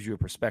 that gives you a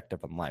perspective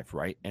on life,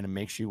 right? And it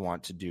makes you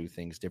want to do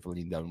things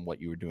differently than what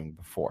you were doing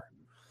before.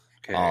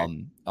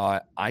 Okay.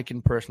 I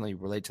can personally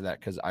relate to that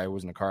because I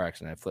was in a car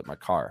accident. I flipped my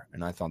car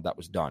and I thought that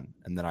was done.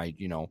 And then I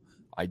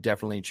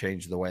definitely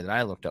changed the way that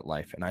I looked at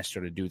life, and I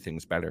started to do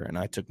things better, and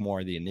I took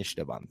more of the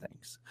initiative on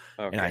things.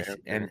 Okay,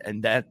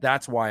 and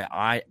that's why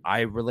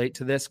I relate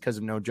to this,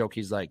 because no joke,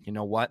 he's like, you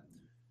know what?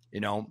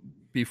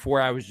 Before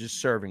I was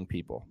just serving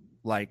people.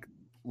 Like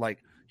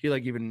he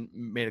even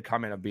made a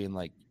comment of being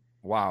like,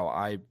 wow,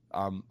 I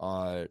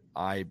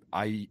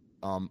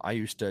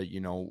used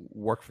to,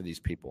 work for these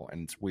people,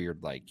 and it's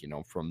weird,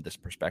 from this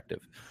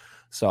perspective.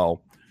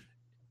 So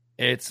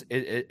it's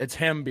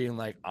him being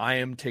like, I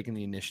am taking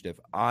the initiative.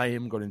 I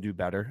am going to do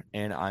better,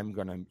 and I'm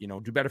going to,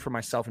 do better for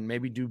myself and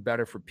maybe do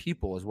better for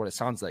people is what it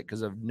sounds like.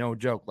 Because of no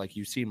joke, like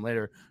you see him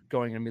later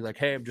going and be like,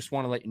 hey, I just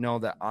want to let you know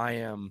that I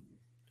am,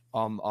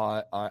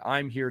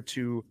 I'm here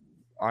to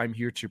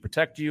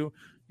protect you.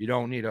 You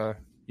don't need to,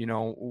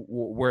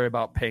 worry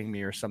about paying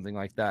me or something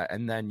like that.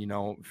 And then,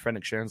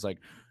 Fennec Sharon's like,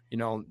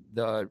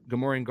 the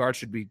Gamorrean guard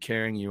should be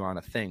carrying you on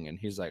a thing. And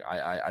he's like,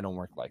 I don't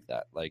work like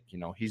that. Like,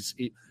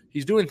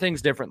 he's doing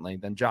things differently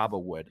than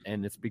Jabba would.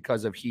 And it's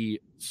because of he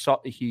saw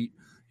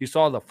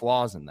the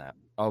flaws in that,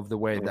 of the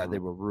way that they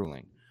were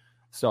ruling.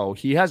 So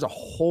he has a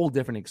whole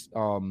different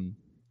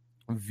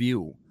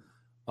view.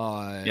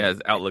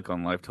 His outlook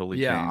on life totally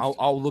changed. Yeah,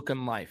 outlook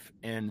on life.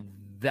 And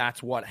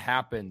that's what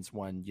happens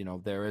when,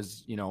 there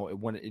is,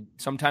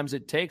 sometimes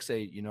it takes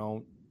a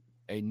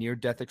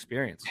near-death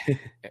experience,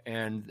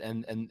 and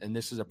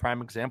this is a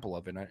prime example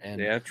of it. And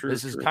yeah, true.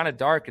 This is kind of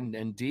dark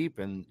and deep,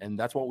 and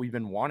that's what we've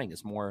been wanting,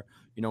 is more,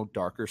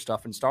 darker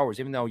stuff in Star Wars.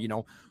 Even though,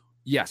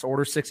 yes,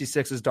 Order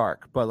 66 is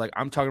dark, but like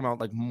I'm talking about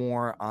like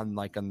more on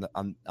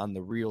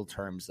the real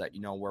terms that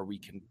where we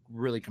can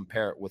really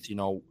compare it with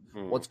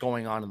what's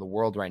going on in the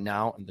world right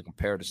now, and to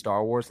compare it to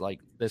Star Wars. Like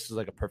this is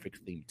like a perfect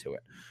theme to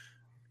it.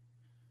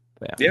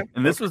 Yeah,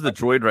 and this was the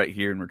droid right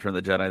here in Return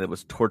of the Jedi that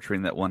was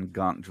torturing that one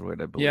Gaunt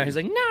droid, I believe. Yeah, he's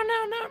like, no.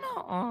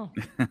 Oh.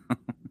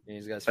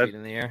 He's got his feet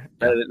in the air.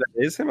 That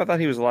is him? I thought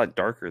he was a lot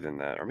darker than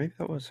that. Or maybe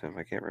that was him.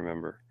 I can't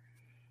remember.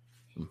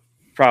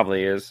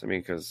 Probably is. I mean,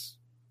 because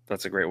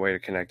that's a great way to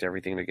connect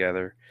everything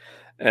together.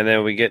 And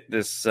then we get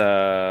this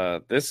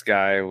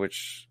guy,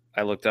 which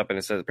I looked up, and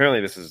it says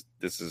apparently this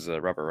is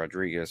Robert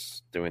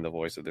Rodriguez doing the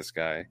voice of this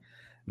guy.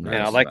 Nice.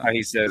 And I like how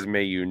he says,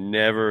 "May you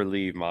never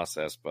leave Mos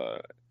Espa."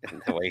 And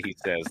the way he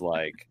says,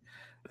 like,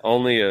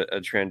 only a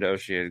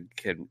Trandoshan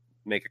can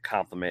make a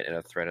compliment and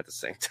a threat at the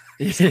same time.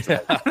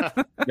 Yeah.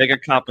 Make a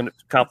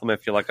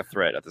compliment feel like a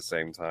threat at the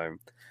same time.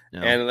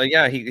 Yeah.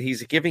 And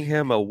he's giving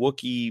him a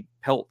Wookiee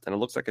pelt, and it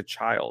looks like a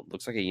child.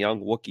 Looks like a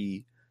young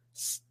Wookiee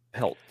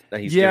pelt that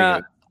he's giving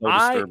him. So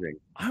disturbing.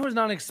 I was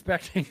not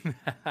expecting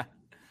that.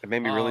 It made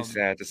me really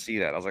sad to see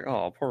that. I was like,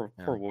 "Oh, poor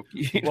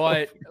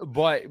Wookiee."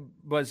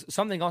 But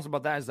something else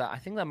about that is that I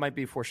think that might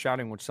be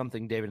foreshadowing, which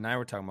something David and I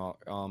were talking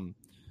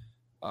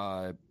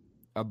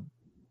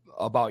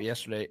about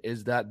yesterday,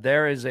 is that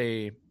there is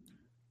a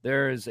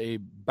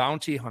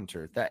bounty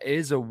hunter that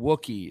is a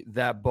Wookiee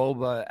that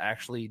Boba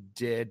actually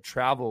did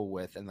travel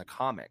with in the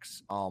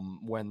comics.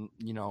 When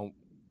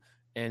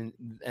in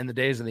the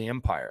days of the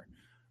Empire,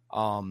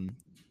 I'm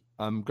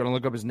gonna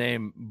look up his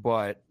name,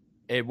 but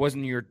it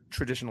wasn't your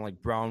traditional like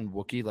brown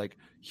Wookiee. Like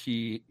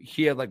he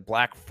had like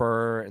black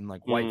fur and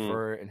like white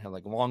fur and had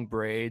like long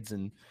braids,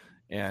 and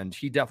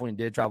he definitely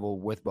did travel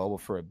with Boba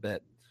for a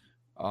bit.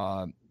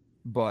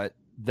 but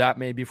that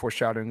may be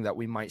foreshadowing that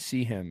we might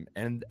see him.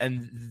 And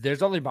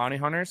there's other bounty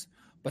hunters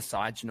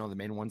besides, the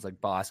main ones like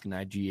Bosk and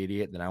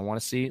IG-88 that I want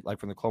to see. Like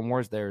from the Clone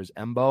Wars, there's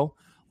Embo.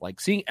 Like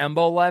seeing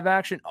Embo live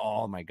action,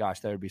 oh my gosh,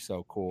 that would be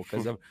so cool.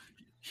 Because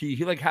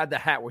he like had the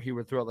hat where he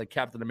would throw like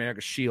Captain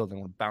America's shield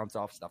and would bounce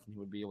off stuff and he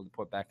would be able to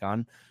put back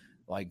on.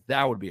 Like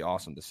that would be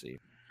awesome to see.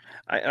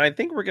 I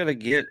think we're going to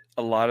get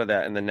a lot of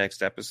that in the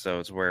next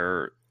episodes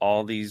where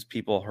all these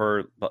people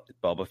heard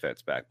Boba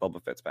Fett's back,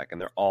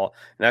 and and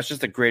that's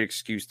just a great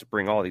excuse to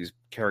bring all these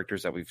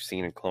characters that we've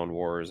seen in Clone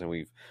Wars and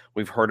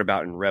we've heard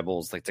about in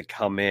Rebels, like to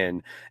come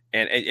in,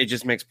 and it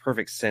just makes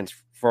perfect sense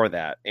for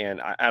that.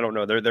 And I don't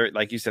know, they're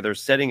like you said, they're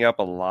setting up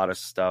a lot of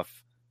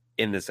stuff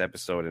in this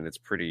episode, and it's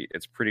pretty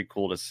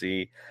cool to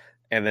see.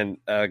 And then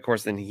of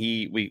course, then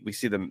we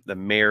see the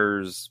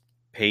mayor's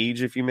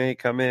page, if you may,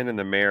 come in, and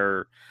the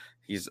mayor.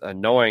 He's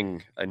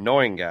annoying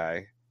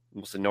guy,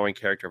 most annoying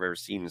character I've ever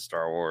seen in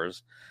Star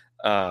Wars.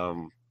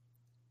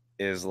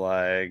 Is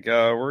like,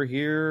 we're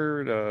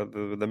here.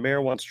 The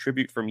mayor wants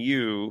tribute from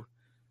you,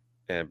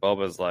 and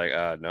Boba's like,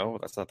 no,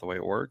 that's not the way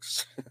it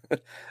works.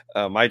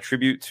 My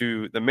tribute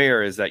to the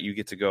mayor is that you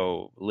get to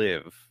go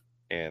live,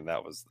 and I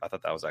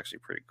thought that was actually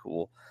pretty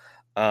cool.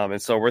 And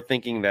so we're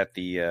thinking that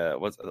the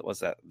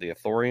what's that? The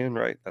Ithorian,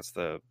 right? That's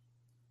the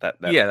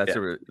that's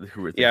who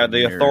we're thinking. Yeah,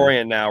 the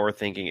Ithorian now we're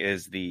thinking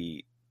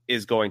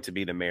is going to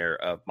be the mayor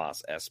of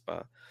Mos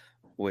Espa,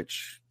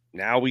 which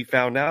now we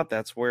found out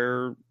that's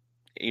where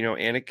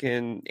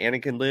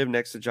Anakin lived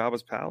next to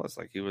Jabba's palace.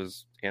 Like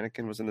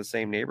Anakin was in the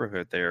same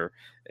neighborhood there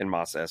in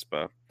Mos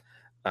Espa.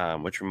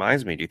 Which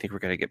reminds me, do you think we're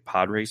going to get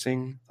pod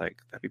racing? Like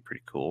that'd be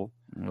pretty cool.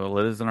 Well,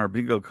 it is in our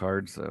bingo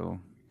card, so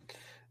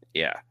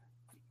yeah.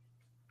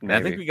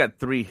 I think we got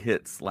 3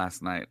 hits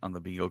last night on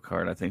the bingo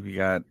card. I think we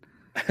got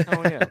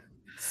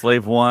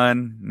Slave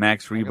 1,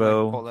 Max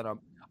Rebo. Pull that up.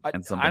 I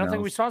don't else.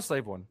 think we saw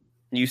Slave 1.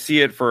 You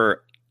see it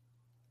for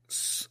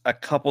a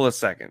couple of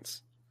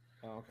seconds.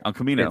 Oh, okay. On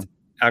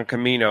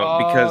Camino.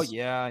 Because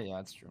yeah,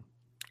 that's true.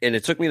 And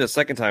it took me the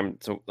second time.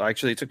 So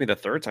actually, it took me the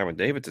third time with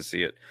David to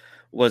see it.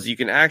 Was you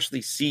can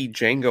actually see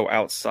Jango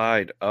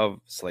outside of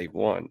Slave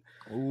 1.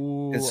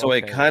 Ooh, and so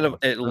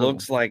it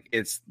looks like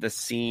it's the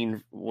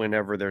scene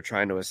whenever they're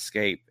trying to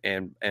escape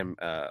and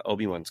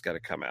Obi-Wan's got to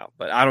come out.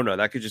 But I don't know.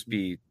 That could just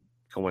be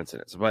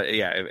coincidence. But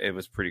yeah, it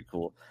was pretty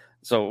cool.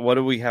 So what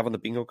do we have on the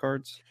bingo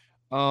cards?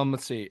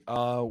 Let's see.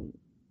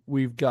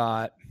 We've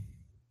got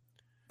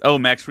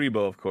Max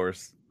Rebo, of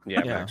course.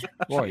 Yeah. Max.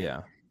 Well,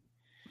 yeah.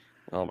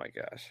 Oh my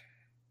gosh.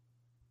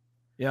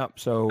 Yep.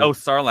 So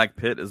Sarlacc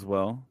Pit as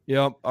well.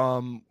 Yep.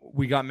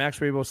 We got Max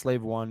Rebo,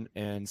 Slave 1,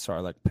 and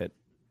Sarlacc Pit.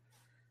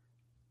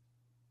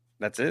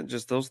 That's it?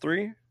 Just those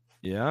 3?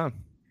 Yeah.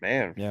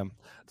 Man. Yeah.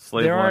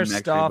 Slave there 1, are Max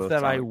stuff Rebo,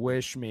 that I Sarlacc.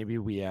 wish maybe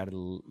we added,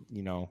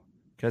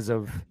 because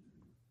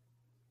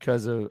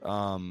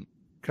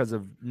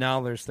of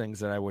now there's things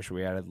that I wish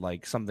we added,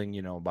 like something,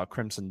 about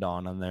Crimson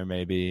Dawn on there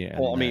maybe. And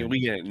well, I mean, we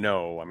didn't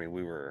know. I mean,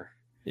 we were.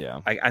 Yeah.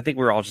 I think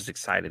we were all just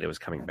excited it was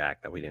coming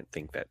back, that we didn't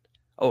think that,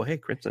 oh, hey,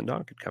 Crimson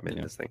Dawn could come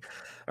in this thing.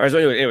 All right. So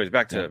anyways,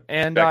 back to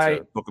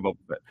Book of Boba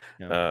Fett.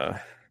 Yeah.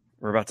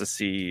 We're about to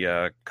see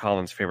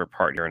Colin's favorite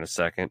part here in a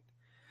second.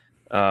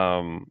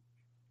 So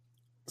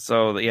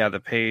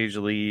the page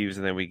leaves,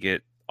 and then we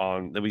get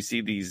on. Then we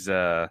see these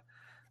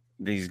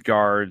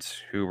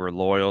guards who were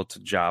loyal to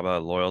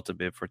Jabba, loyal to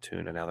Bib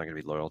Fortuna. Now they're going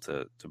to be loyal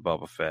to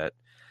Boba Fett.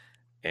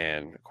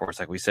 And of course,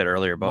 like we said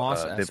earlier,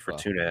 Bib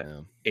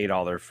Fortuna ate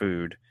all their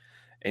food.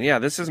 And yeah,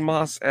 this is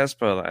Mos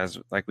Espa as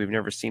like we've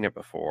never seen it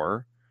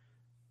before,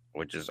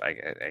 which is I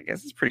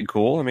guess it's pretty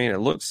cool. I mean,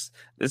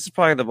 this is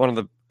probably one of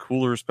the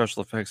cooler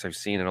special effects I've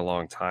seen in a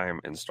long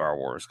time in Star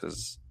Wars,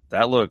 because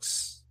that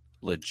looks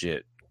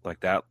legit.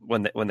 Like that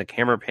when the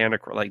camera pan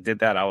did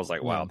that, I was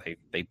like, wow,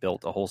 they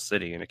built a whole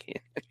city in a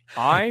can.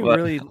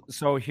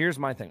 So here's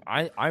my thing.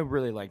 I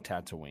really like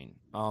Tatooine.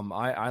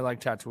 I like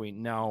Tatooine.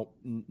 Now,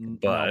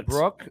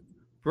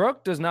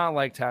 Brooke does not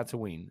like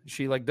Tatooine.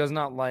 She does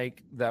not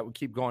like that we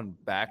keep going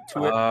back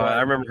to it.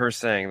 I remember her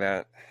saying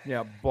that.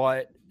 Yeah,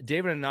 but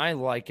David and I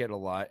like it a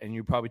lot, and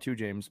you probably too,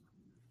 James,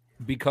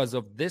 because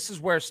of this is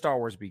where Star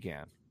Wars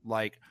began.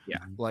 Like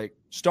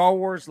Star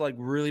Wars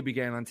really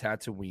began on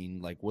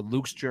Tatooine, with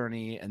Luke's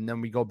journey, and then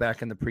we go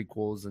back in the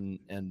prequels, and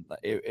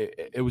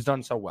it was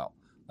done so well.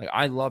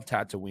 I love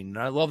Tatooine, and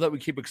I love that we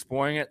keep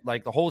exploring it.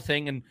 Like the whole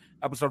thing in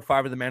episode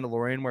 5 of The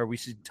Mandalorian, where we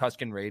see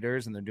Tusken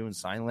Raiders and they're doing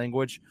sign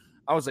language.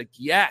 I was like,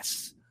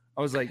 yes.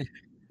 I was like,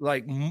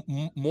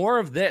 more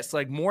of this,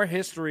 more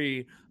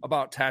history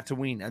about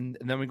Tatooine, and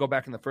then we go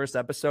back in the first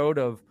episode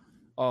of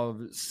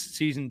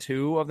season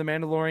 2 of The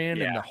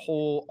Mandalorian and the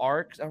whole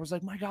arc. I was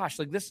like, my gosh,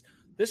 this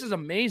is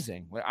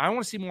amazing. I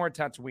want to see more of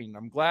Tatooine.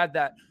 I'm glad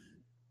that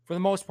for the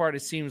most part,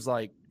 it seems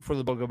like for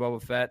the Book of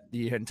Boba Fett,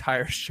 the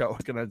entire show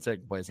is going to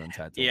take place on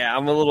Tatooine. Yeah,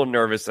 I'm a little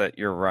nervous that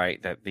you're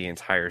right, that the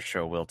entire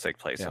show will take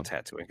place on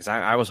Tatooine, because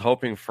I was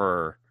hoping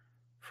for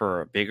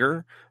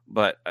bigger,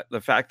 but the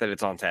fact that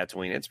it's on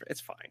Tatooine,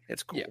 it's fine.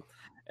 It's cool. Yeah.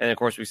 And of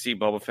course, we see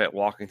Boba Fett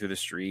walking through the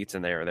streets,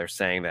 and they're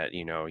saying that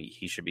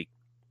he should be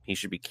he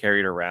should be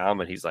carried around,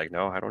 but he's like,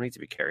 no, I don't need to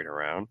be carried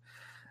around.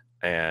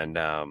 And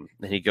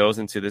then he goes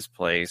into this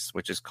place,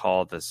 which is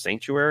called the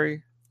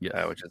Sanctuary,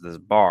 which is this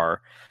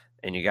bar,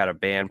 and you got a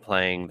band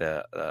playing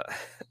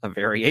a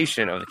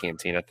variation of the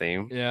Cantina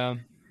theme. Yeah.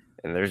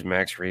 And there's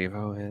Max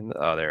Revo, and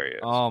there he is.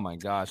 Oh my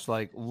gosh!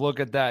 Like,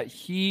 look at that.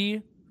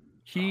 He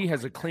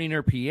has a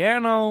cleaner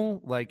piano.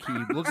 Like, he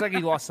looks like he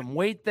lost some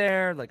weight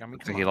there. Like, I mean,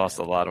 he lost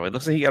a lot of weight.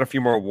 Looks like he got a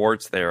few more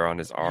warts there on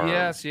his arm.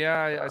 Yes,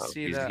 yeah, I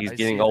see that. He's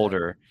getting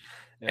older.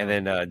 Yeah.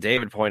 And then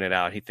David pointed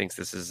out he thinks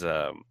this is.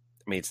 I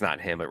mean, it's not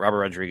him, but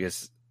Robert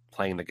Rodriguez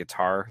playing the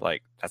guitar.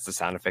 Like, that's the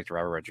sound effect of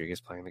Robert Rodriguez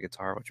playing the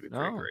guitar, which would be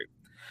pretty great.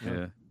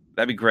 Yeah.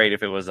 That'd be great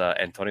if it was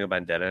Antonio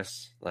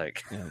Banderas,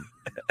 like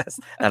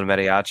El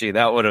Mariachi.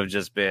 That would have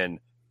just been,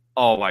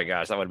 oh my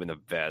gosh, that would have been the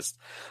best.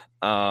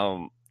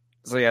 So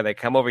yeah, they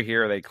come over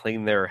here, they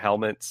clean their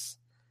helmets,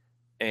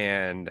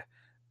 and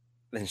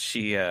then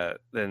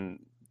then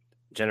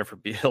Jennifer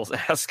Beals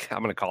asks, I'm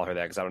going to call her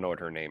that because I don't know what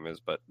her name is,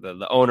 but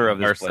the owner of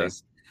this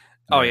place.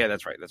 Oh yeah,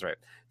 that's right.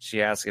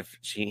 She asks if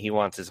he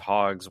wants his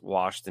hogs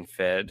washed and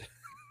fed.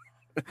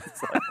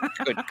 It's like,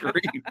 good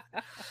grief.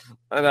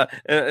 And,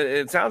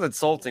 it sounds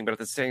insulting, but at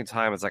the same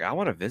time, it's like, I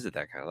want to visit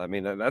that kind of. I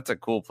mean, that's a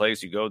cool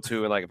place you go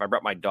to. And like, if I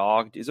brought my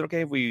dog, is it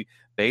okay if we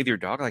bathe your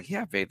dog? Like,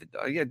 yeah, bathe the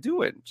dog. Yeah,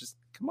 do it. Just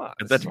come on.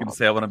 I bet you can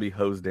say I want to be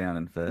hosed down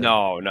and fed.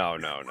 No.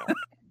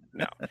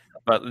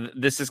 But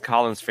this is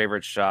Colin's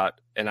favorite shot,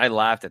 and I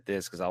laughed at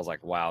this because I was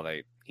like, wow,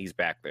 he's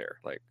back there.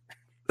 Like,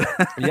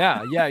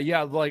 yeah.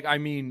 Like, I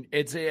mean,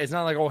 it's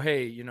not like, oh,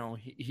 hey,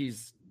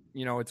 he's.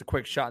 It's a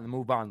quick shot and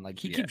move on. Like,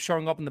 he keeps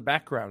showing up in the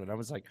background, and I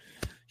was like,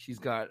 he's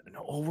got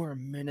over a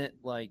minute.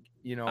 Like,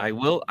 I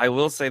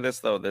will say this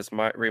though. This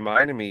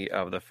reminded me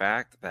of the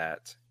fact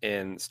that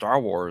in Star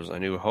Wars: A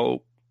New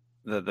Hope,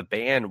 the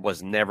band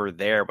was never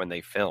there when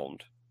they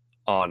filmed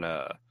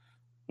there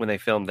in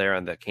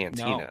the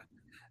cantina, no.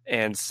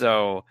 And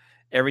so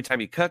every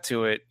time you cut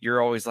to it,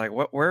 you're always like,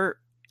 what? Where?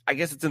 I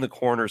guess it's in the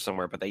corner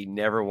somewhere, but they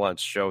never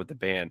once showed the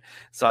band.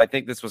 So I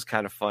think this was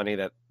kind of funny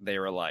that they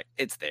were like,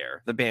 "It's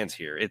there, the band's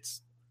here.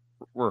 It's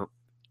all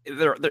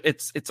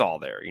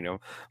there,"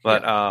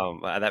 But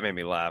that made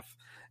me laugh.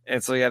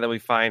 And so then we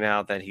find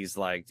out that he's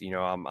like,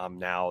 I'm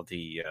now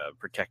the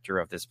protector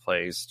of this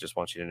place. Just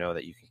want you to know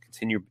that you can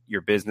continue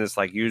your business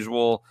like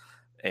usual.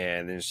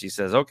 And then she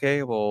says,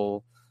 "Okay,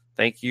 well,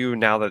 thank you.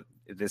 Now that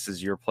this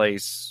is your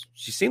place,"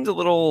 she seemed a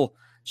little.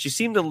 This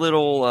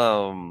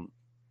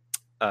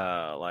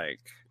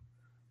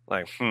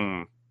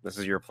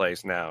is your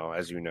place now,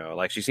 as you know.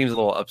 Like, she seems a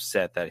little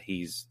upset that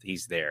he's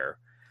there.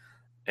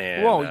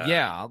 And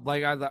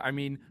like, I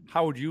mean,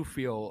 how would you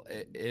feel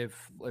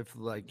if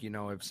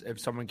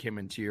someone came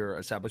into your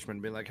establishment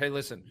and be like, hey,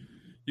 listen,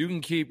 you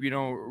can keep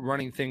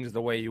running things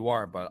the way you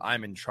are, but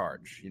I'm in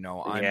charge.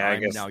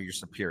 I'm now your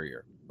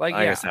superior. Like,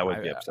 I guess that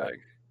would be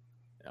upsetting.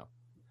 Yeah,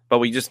 but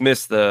we just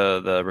missed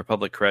the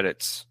Republic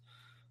credits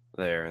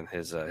there in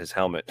his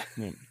helmet.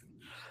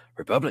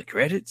 Republic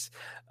credits,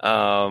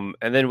 and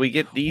then we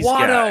get these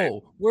Watto. Guys.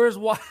 Where's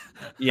Watto?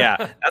 Yeah,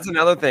 that's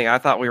another thing. I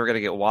thought we were gonna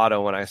get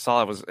Watto when I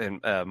saw it was in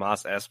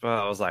Mos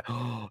Espa. I was like,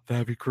 oh,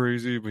 that'd be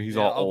crazy, but he's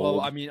all old.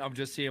 Well, I mean, I'm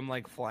just seeing him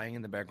like flying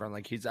in the background.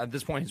 Like, he's at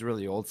this point, he's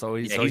really old. So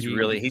he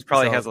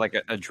probably has like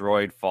a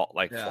droid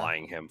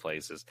flying him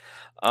places.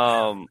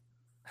 And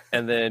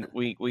then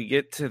we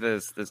get to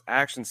this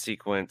action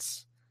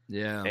sequence.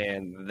 Yeah,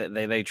 and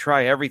they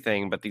try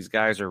everything, but these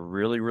guys are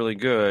really, really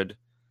good.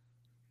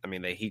 I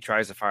mean, he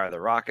tries to fire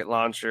the rocket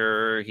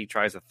launcher. He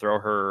tries to throw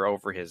her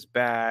over his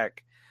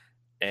back.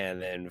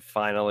 And then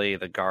finally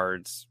the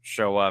guards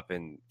show up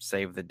and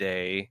save the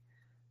day.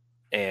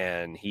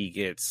 And he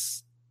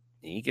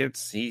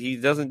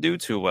doesn't do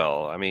too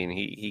well. I mean,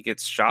 he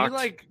gets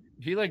shocked.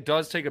 He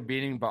does take a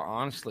beating, but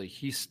honestly,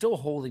 he's still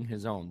holding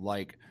his own.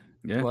 Like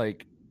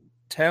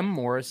Tim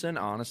Morrison,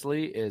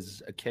 honestly,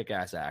 is a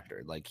kick-ass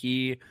actor. Like,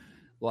 he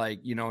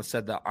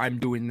said that I'm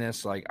doing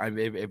this. Like,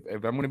 if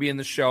I'm going to be in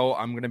the show,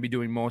 I'm going to be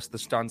doing most of the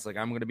stunts. Like,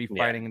 I'm going to be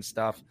fighting and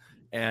stuff.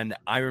 And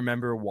I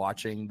remember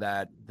watching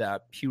that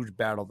huge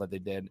battle that they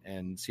did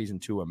in season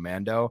 2 of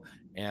Mando.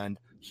 And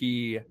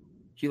he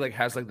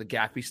has like the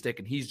gaffy stick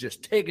and he's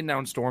just taking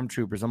down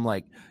stormtroopers. I'm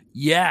like,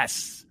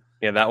 yes.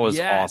 Yeah, that was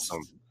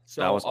awesome.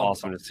 So, that was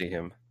awesome to see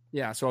him.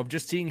 Yeah. So of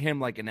just seeing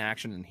him like in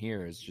action in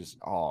here is just,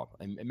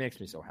 it makes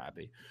me so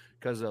happy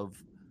because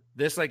of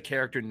this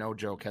character, no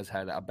joke, has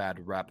had a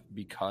bad rep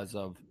because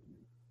of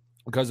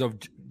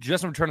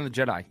just Return of the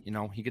Jedi.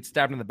 He gets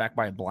stabbed in the back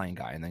by a blind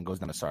guy and then goes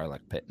down a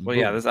Sarlacc pit. Well,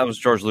 yeah, that was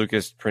George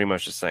Lucas pretty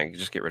much just saying,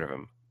 just get rid of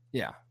him.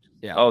 Yeah.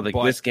 Oh,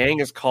 this gang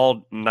is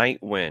called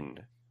Nightwind.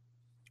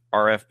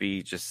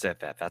 RFB just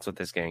said that. That's what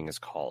this gang is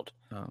called.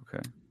 Oh,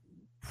 okay.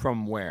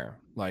 From where?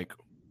 Like,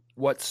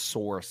 what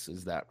source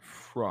is that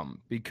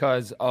from?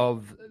 Because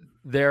of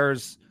there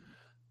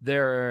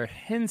are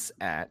hints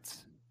at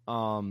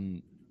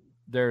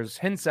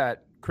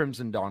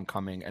Crimson Dawn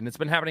coming, and it's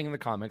been happening in the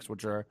comics,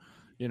 which are,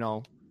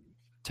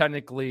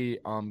 technically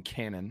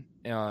canon.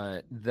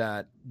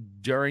 That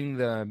during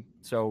the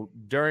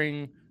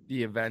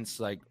events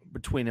like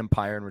between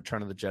Empire and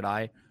Return of the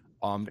Jedi,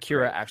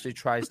 Kira actually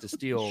tries to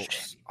steal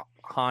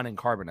Han and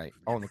Carbonite.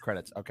 Oh, in the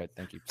credits. Okay,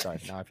 thank you. Sorry,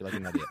 now I feel like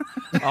an idiot.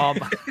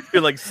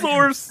 You're like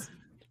source.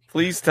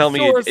 Please tell me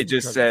it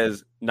just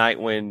says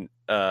Nightwind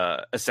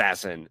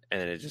Assassin,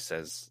 and then it just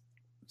says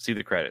see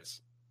the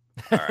credits.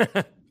 All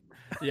right.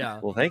 Yeah.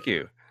 Well, thank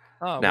you.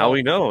 Oh, now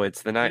we know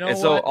it's the night. You know and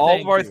so what? all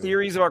Thank of our you.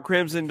 theories about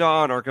Crimson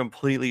Dawn are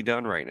completely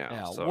done right now.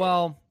 Yeah. So.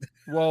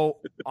 Well,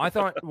 I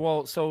thought.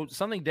 Well, so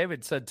something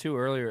David said too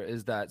earlier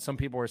is that some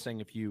people are saying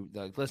if you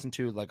listen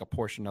to like a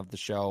portion of the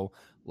show,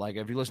 like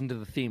if you listen to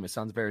the theme, it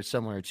sounds very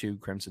similar to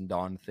Crimson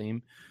Dawn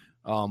theme,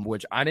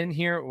 which I didn't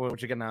hear.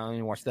 Which again, I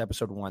only watched the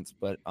episode once,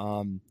 but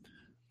I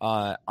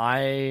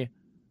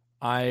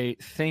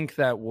think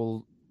that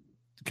will.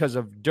 Because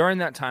of during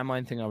that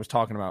timeline thing I was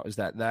talking about is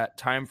that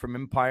time from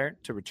Empire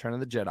to Return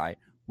of the Jedi,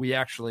 we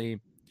actually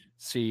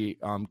see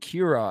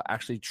Kira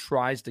actually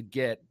tries to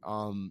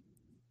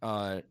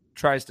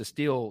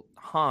steal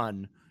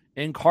Han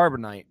and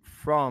Carbonite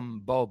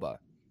from Boba.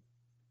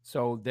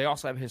 So they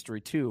also have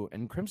history too,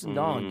 and Crimson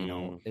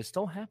Dawn, is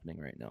still happening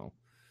right now.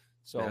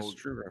 So that's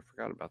true. I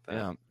forgot about that.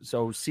 Yeah.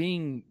 So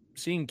seeing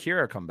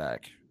Kira come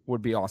back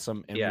would be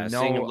awesome, and we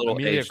seeing know a little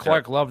Emilia aged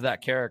Clarke up. loved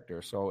that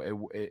character, so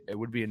it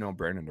would be a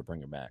no-brainer to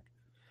bring him back.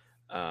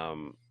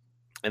 And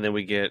then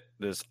we get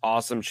this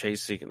awesome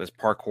chase sequence, this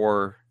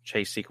parkour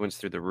chase sequence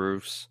through the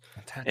roofs,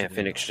 and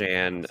Fennec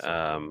Shand.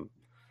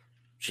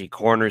 She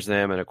corners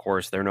them, and of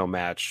course, they're no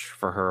match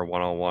for her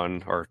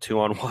 1-on-1 or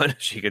 2-on-1.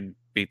 She could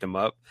beat them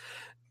up.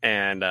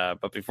 And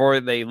but before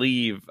they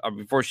leave,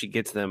 before she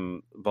gets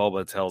them,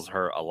 Boba tells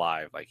her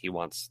alive, like he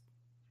wants.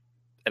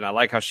 And I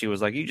like how she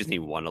was like, "You just need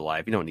one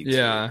alive. You don't need two."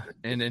 Yeah,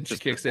 and then she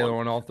kicks the other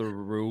one off the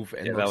roof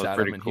and looks at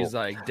him, and cool. he's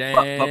like,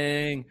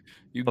 "Dang,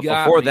 you but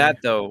got before me." that,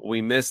 though,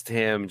 we missed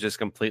him just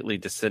completely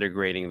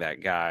disintegrating that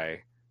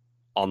guy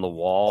on the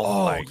wall.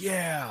 Oh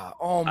yeah!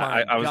 Oh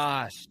my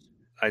gosh!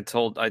 I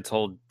told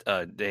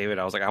David,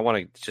 I was like, I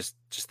want to just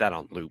that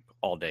on loop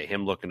all day.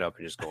 Him looking up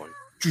and just going.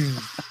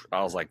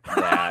 I was like,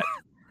 that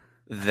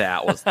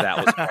was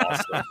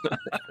awesome.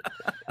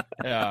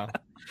 Yeah.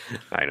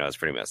 I know it's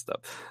pretty messed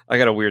up. I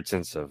got a weird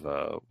sense of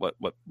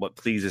what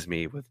pleases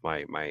me with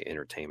my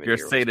entertainment. You're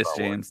a sadist,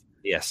 James.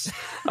 Yes.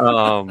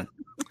 And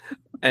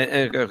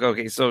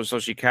okay, so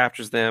she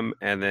captures them,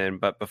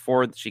 but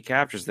before she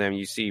captures them,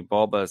 you see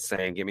Bulba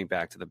saying, "Get me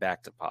back to the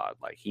Bacta-pod."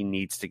 Like he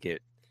needs to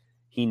get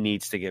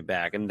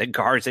back, and the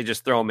guards they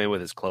just throw him in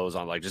with his clothes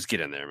on, like just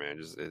get in there, man.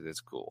 It's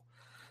cool.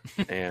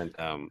 And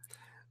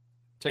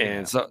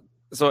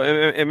so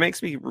it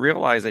makes me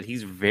realize that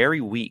he's very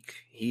weak.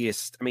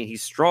 He's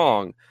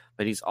strong,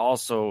 but he's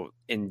also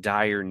in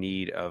dire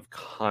need of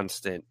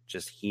constant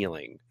just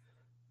healing,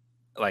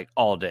 like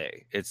all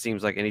day. It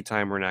seems like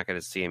anytime we're not going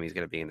to see him, he's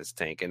going to be in this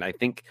tank. And I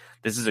think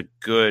this is a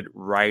good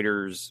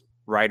writer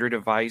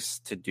device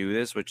to do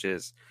this, which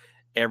is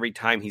every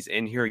time he's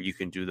in here, you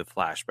can do the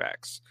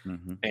flashbacks.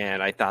 Mm-hmm.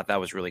 And I thought that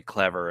was really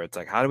clever. It's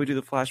like, how do we do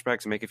the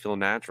flashbacks and make it feel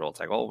natural? It's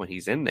like, oh, when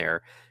he's in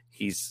there,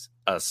 he's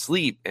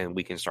asleep and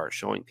we can start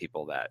showing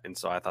people that. And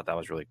so I thought that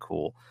was really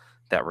cool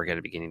that we're going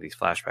to be getting these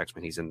flashbacks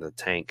when he's in the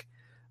tank.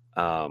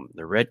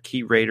 The Red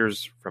Key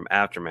Raiders from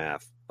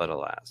Aftermath, but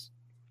alas.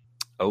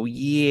 Oh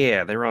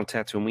yeah, they were on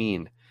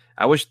Tatooine.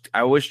 I wish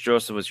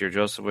Joseph was here.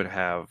 Joseph would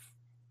have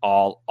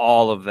all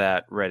of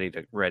that ready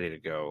to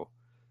go.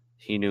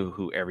 He knew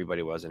who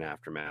everybody was in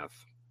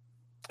Aftermath.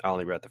 I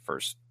only read the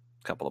first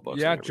couple of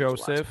books. Yeah,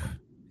 Joseph.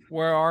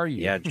 Where are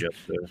you? Yeah,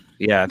 Joseph.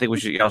 Yeah, I think we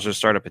should also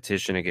start a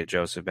petition to get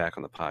Joseph back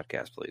on the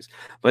podcast, please.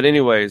 But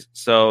anyways,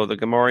 so the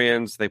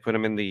Gamorreans, they put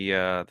him in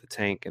the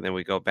tank, and then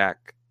we go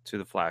back to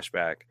the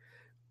flashback,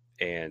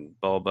 and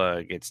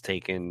Boba gets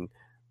taken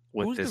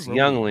with Who's this the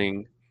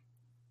youngling.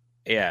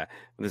 Yeah,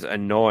 this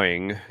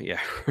annoying. Yeah,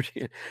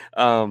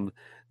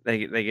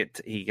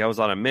 he goes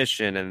on a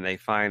mission, and they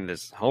find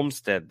this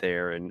homestead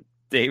there, and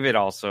David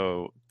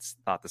also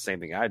thought the same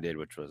thing I did,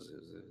 which was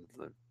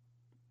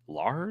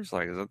Lars?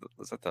 Like,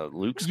 is that the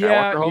Luke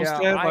Skywalker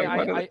homestead?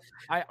 Yeah,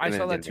 I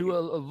saw that too. It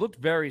looked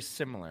very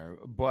similar,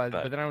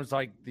 but then I was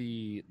like,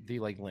 the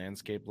like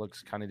landscape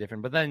looks kind of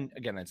different. But then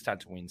again, it's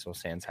Tatooine, so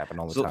sands happen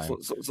all the time.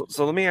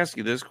 So let me ask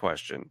you this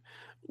question: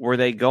 were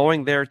they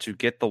going there to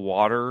get the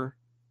water,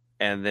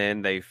 and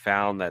then they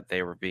found that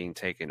they were being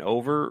taken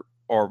over,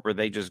 or were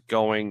they just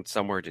going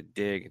somewhere to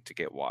dig to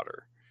get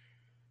water?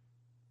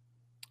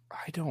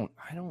 I don't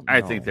know.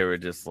 I think they were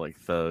just like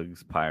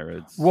thugs,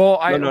 pirates. Well,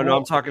 no.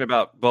 I'm talking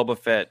about Boba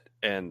Fett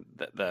and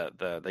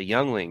the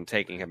youngling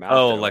taking him out.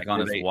 Oh, like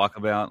on his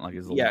walkabout, like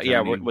his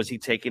journey. Was he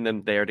taking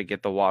them there to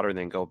get the water and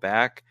then go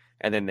back?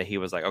 And then he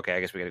was like, okay, I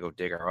guess we got to go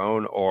dig our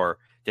own, or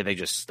did they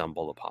just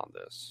stumble upon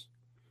this?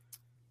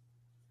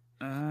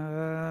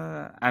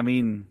 I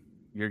mean,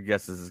 your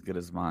guess is as good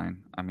as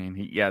mine. I mean,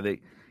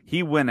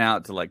 he went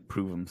out to like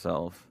prove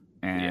himself,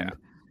 and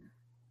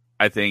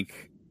I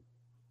think.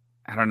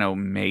 I don't know,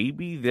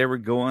 maybe they were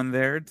going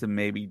there to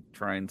maybe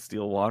try and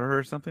steal water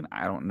or something.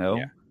 I don't know.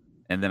 Yeah.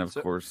 And then, of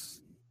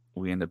course,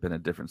 we end up in a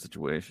different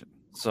situation.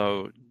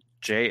 So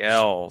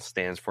JL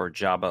stands for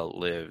Jabba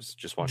Lives.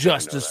 Just want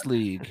Justice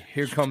League.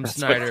 Here comes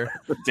Snyder.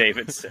 What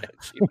David said.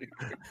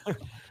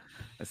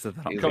 I said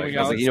that. I was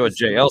like, you know what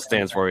JL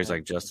stands for? He's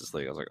like Justice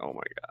League. I was like, oh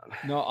my god.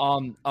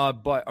 No,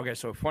 but okay.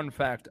 So fun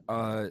fact.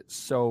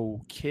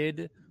 So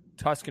Kid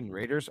Tusken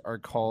Raiders are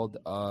called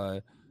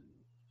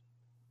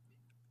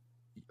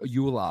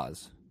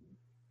Ulas.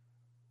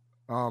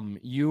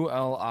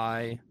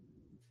 ULI.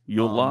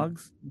 Yule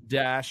logs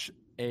 -AH.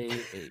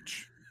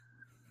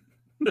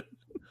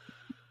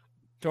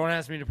 Don't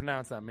ask me to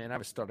pronounce that, man. I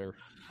have a stutter.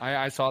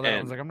 I saw that. And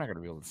I was like, I'm not going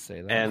to be able to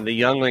say that. And the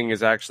youngling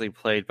is actually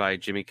played by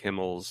Jimmy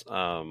Kimmel's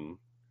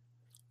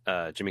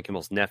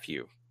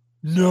nephew.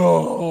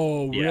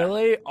 No, Yeah.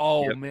 really?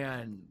 Oh Yep.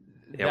 man,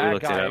 Yeah, we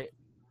looked it up.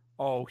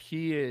 Oh,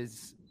 he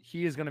is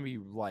going to be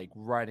like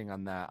writing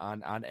on that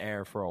on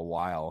air for a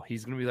while.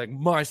 He's going to be like,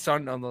 my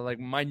son,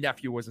 my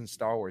nephew was in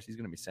Star Wars. He's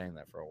going to be saying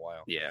that for a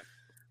while. Yeah.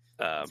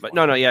 But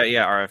no,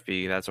 yeah,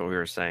 RFB. That's what we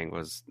were saying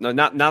was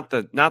not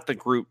the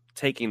group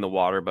taking the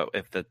water, but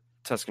if the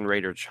Tusken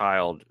Raider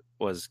child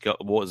was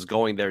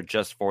going there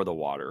just for the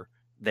water,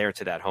 there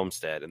to that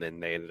homestead, and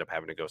then they ended up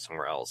having to go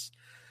somewhere else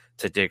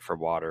to dig for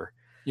water.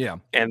 Yeah,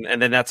 and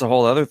then that's a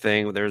whole other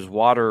thing. There's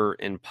water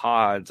in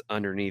pods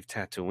underneath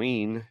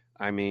Tatooine.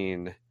 I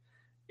mean,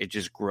 it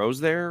just grows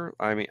there.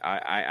 I mean,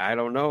 I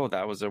don't know.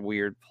 That was a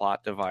weird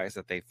plot device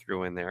that they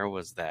threw in there.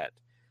 Was that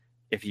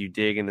if you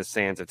dig in the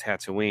sands of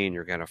Tatooine,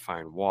 you're going to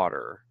find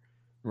water,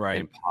 right,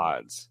 in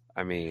pods.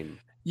 I mean,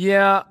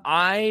 yeah,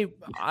 I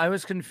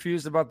was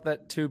confused about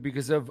that too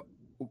because of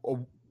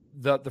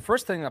the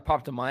first thing that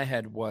popped in my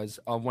head was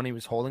when he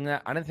was holding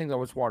that. I didn't think that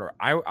was water.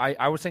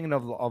 I was thinking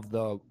of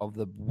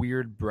the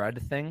weird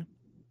bread thing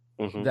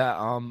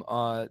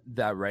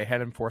that Rey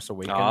had in Force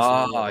Awakens.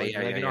 Oh,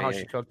 you know how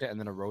she cooked it and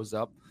then it rose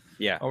up,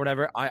 or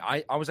whatever.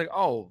 I was like,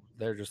 oh,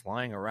 they're just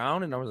lying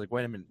around, and I was like,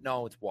 wait a minute,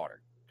 no, it's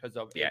water.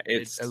 Because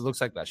it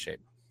looks like that shape.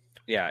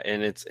 Yeah,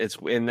 and it's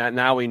in that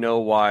now we know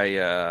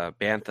why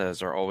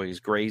banthas are always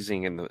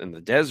grazing in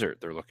the desert.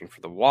 They're looking for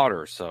the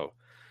water. So,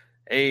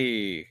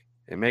 hey,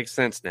 it makes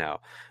sense now.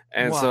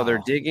 And so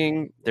they're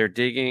digging,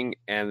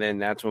 and then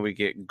that's when we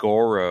get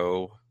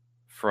Goro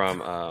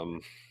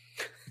from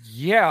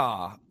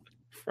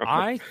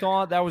I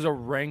thought that was a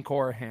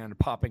Rancor hand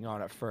popping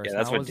on at first. Yeah,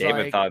 that's what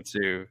David thought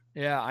too.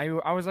 Yeah,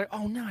 I was like,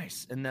 oh,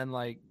 nice, and then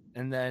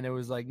it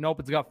was like, nope,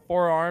 it's got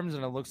 4 arms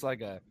and it looks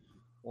like a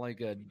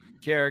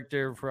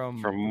character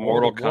from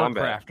Mortal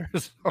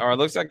Kombat. Or it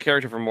looks like a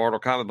character from Mortal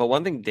Kombat. But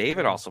one thing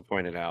David also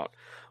pointed out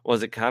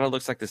was it kind of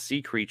looks like the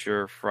sea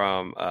creature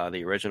from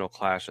the original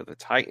Clash of the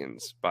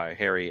Titans by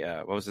Harry.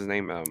 What was his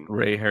name?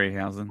 Ray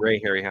Harryhausen.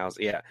 Ray Harryhausen.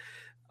 Yeah.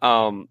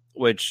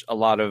 Which a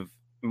lot of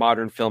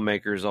modern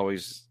filmmakers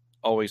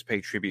always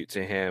pay tribute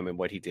to him and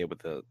what he did with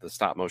the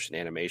stop motion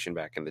animation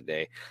back in the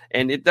day.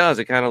 And it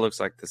kind of looks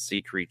like the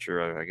sea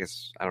creature. I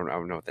guess I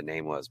don't know what the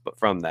name was, but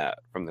from the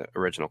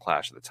original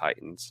Clash of the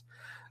Titans.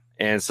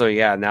 And so,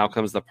 yeah, now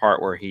comes the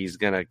part where he's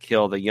going to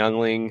kill the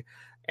youngling,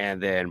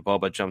 and then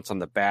Boba jumps on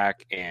the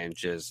back and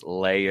just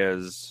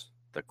layers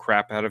the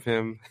crap out of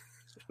him.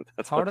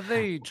 How did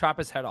they chop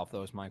his head off,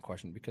 though, is my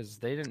question, because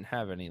they didn't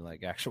have any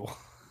actual...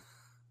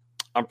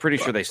 I'm pretty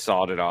sure they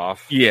sawed it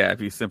off. Yeah,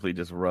 if you simply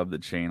just rub the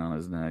chain on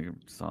his neck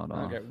and saw it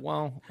off. Okay,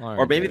 well, right,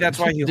 or maybe that's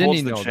why he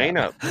holds the chain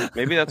up.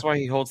 Maybe that's why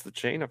he holds the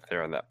chain up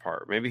there on that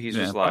part. Maybe he's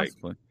just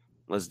possibly.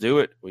 Let's do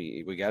it.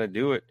 We got to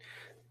do it.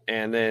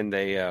 And then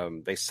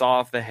they saw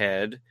off the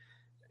head,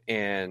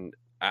 and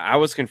I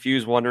was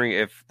confused, wondering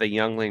if the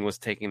youngling was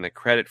taking the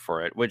credit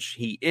for it, which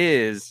he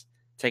is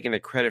taking the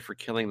credit for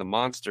killing the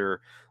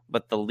monster,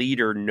 but the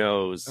leader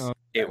knows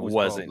it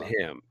wasn't Boba.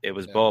 Him. It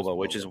was Boba,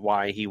 which is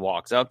why he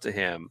walks up to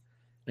him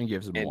and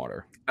gives him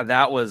water.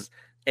 That was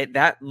it.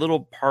 That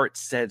little part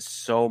said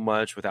so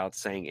much without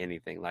saying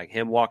anything. Like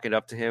him walking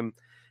up to him,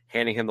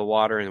 handing him the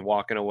water, and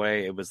walking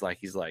away. It was like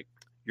he's like,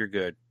 "You're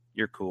good.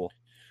 You're cool."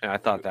 And I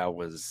thought that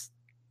was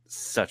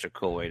such a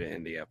cool way to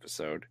end the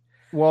episode.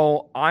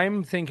 Well,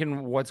 I'm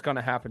thinking what's going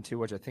to happen too,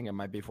 which I think it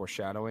might be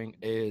foreshadowing,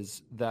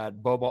 is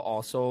that Boba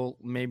also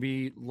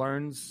maybe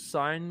learns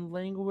sign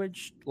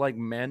language like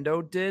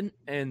Mando did,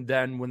 and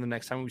then when the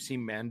next time we see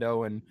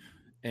Mando and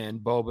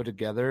Boba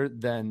together,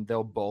 then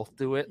they'll both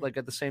do it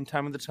at the same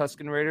time with the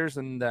Tusken Raiders,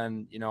 and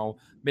then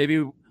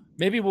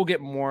maybe we'll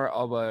get more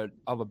of a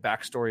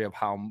backstory of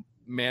how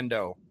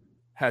Mando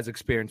has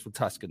experience with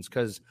Tuskens,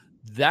 because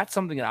that's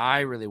something that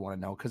I really want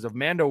to know, because if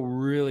Mando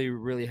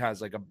really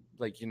has a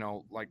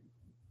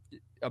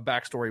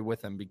backstory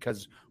with him,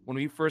 because when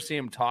we first see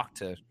him talk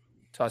to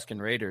Tusken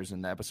Raiders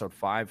in the episode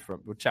 5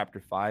 from chapter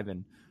 5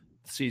 and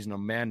the season of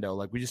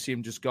Mando, we just see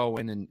him just go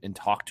in and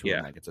talk to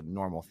him like it's a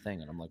normal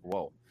thing, and I'm like,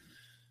 whoa.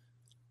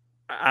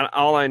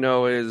 All I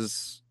know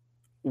is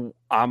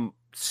I'm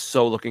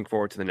so looking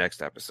forward to the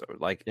next episode.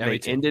 They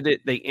ended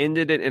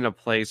it in a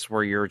place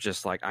where you're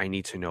just like, I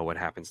need to know what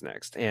happens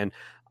next. And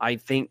I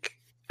think,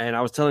 and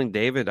I was telling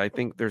David, I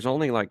think there's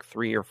only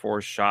 3 or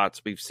 4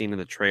 shots we've seen in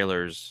the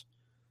trailers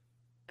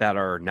that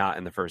are not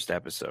in the first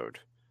episode.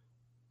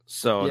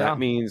 So that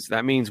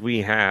means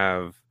we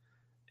have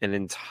an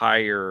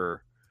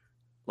entire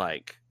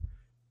like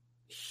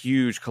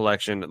huge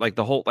collection, like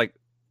the whole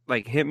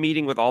like him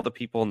meeting with all the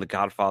people in the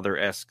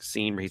Godfather-esque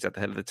scene where he's at the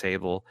head of the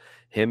table,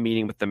 him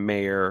meeting with the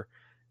mayor,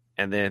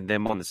 and then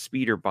them on the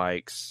speeder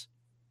bikes,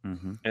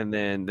 and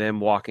then them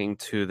walking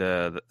to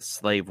the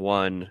Slave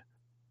One.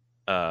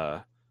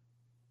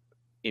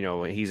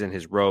 He's in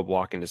his robe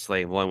walking to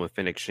Slave One with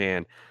Fennec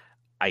Shand.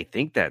 I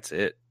think that's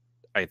it.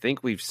 I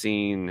think we've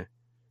seen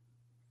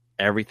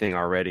everything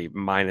already,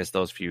 minus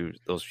those few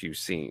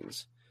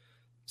scenes.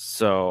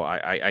 So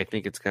I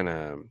think it's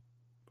gonna.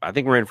 I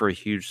think we're in for a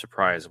huge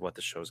surprise of what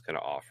the show's gonna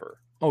offer.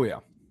 Oh yeah.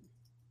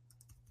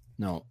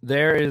 No,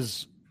 there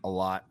is a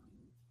lot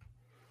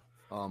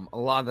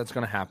that's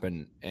gonna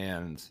happen,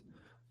 and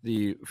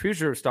the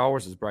future of Star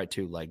Wars is bright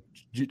too. Like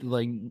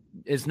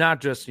it's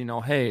not just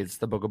hey, it's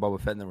the Book of Boba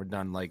Fett and then we're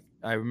done. Like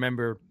I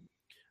remember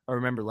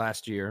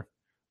last year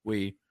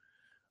we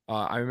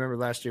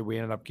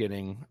ended up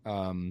getting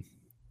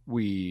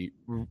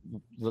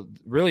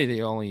really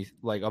the only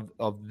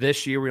of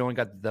this year we only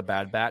got the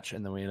Bad Batch,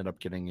 and then we ended up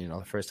getting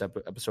the first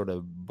episode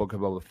of Book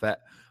of Boba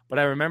Fett. But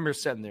I remember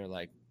sitting there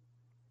like,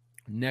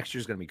 next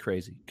year's gonna be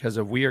crazy because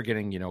we are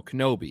getting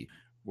Kenobi,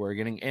 we're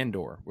getting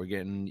Andor, we're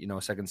getting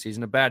a second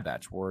season of Bad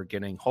Batch, we're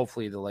getting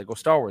hopefully the Lego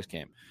Star Wars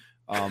game.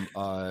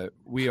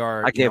 We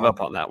are. I gave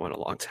up on that one a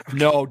long time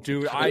ago. No,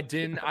 dude, I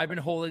didn't. I've been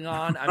holding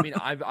on. I mean,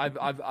 I've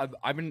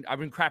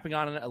been crapping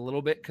on it a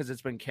little bit because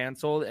it's been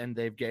canceled and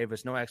they've gave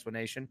us no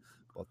explanation.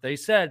 But they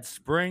said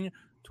spring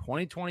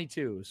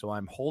 2022, so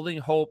I'm holding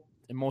hope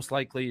and most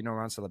likely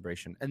around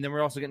Celebration, and then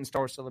we're also getting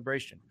Star Wars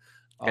Celebration,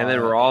 and then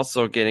we're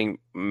also getting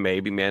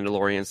maybe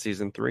Mandalorian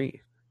season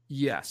 3.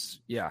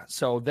 Yes, yeah.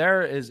 So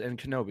there is, and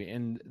Kenobi,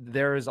 and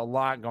there is a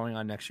lot going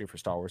on next year for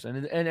Star Wars,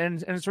 and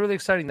it's really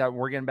exciting that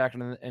we're getting back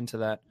into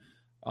that.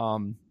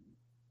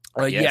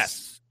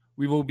 Yes,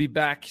 we will be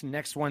back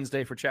next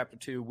Wednesday for Chapter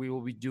 2. We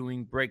will be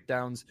doing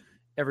breakdowns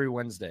every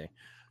Wednesday.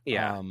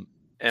 Yeah,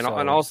 and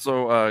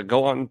also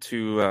go on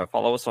to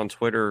follow us on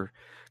Twitter,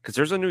 because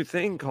there's a new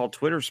thing called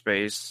Twitter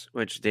Space,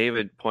 which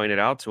David pointed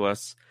out to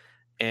us,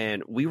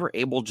 and we were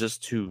able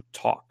just to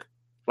talk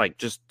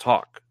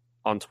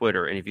on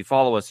Twitter. And if you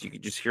follow us, you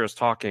can just hear us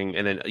talking,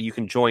 and then you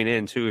can join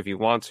in too if you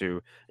want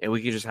to, and we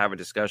can just have a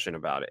discussion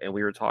about it. And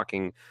we were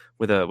talking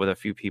with a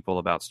few people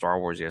about Star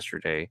Wars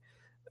yesterday,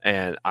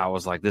 and I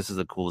was like, this is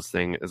the coolest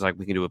thing. It's like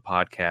we can do a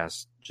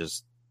podcast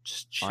just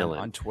chilling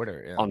on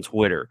Twitter. Yeah. On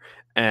Twitter.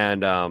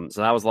 And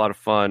so that was a lot of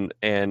fun.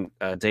 And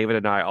David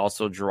and I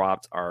also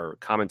dropped our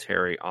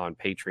commentary on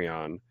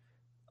Patreon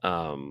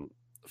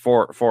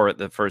for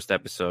the first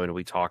episode, and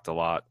we talked a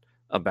lot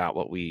about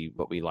what we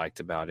liked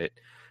about it,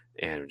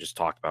 and just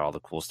talked about all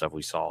the cool stuff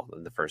we saw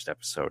in the first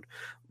episode.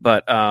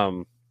 But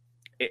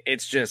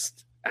it's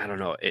just, I don't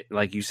know.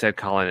 Like you said,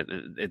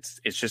 Colin, it's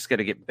just going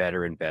to get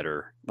better and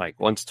better. Like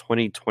once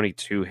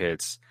 2022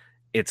 hits,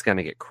 it's going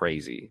to get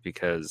crazy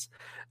because.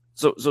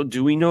 So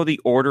do we know the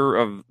order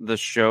of the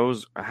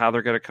shows, how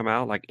they're going to come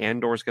out? Like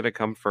Andor's going to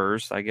come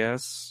first, I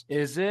guess.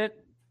 Is it?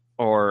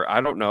 Or I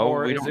don't know.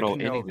 Or we don't know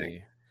Kenobi?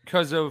 anything.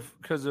 Because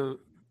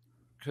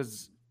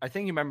I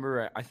think you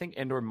remember. I think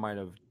Andor might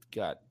have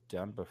got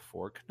done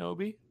before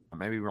Kenobi. I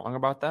may be wrong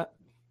about that.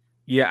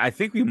 Yeah, I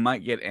think we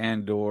might get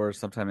Andor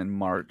sometime in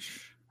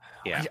March.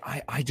 Yeah,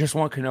 I just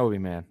want Kenobi,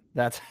 man.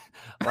 That's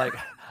like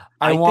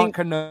I want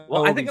Kenobi.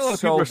 Well, I think a lot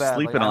of people are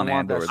sleeping on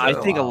Andor. I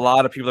think a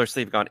lot of people are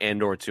sleeping on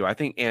Andor too. I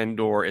think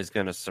Andor is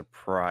going to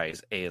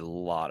surprise a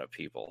lot of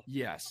people.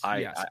 Yes,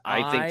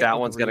 I think that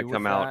one's going to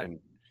come out,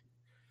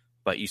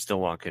 but you still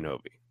want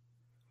Kenobi.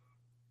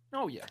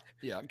 Oh yeah,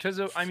 because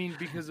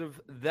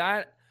of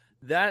that.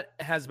 That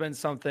has been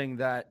something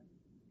that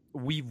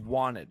we've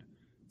wanted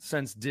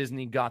since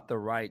Disney got the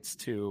rights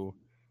to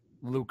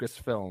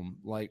Lucasfilm.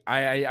 Like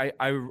I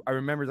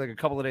remember like a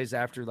couple of days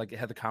after like it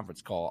had the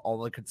conference call,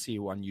 all I could see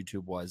on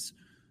YouTube was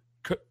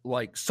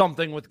like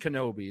something with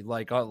Kenobi,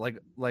 like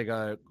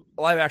a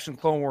live action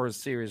Clone Wars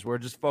series where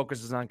it just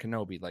focuses on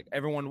Kenobi. Like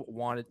everyone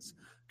wanted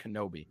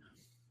Kenobi,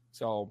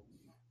 so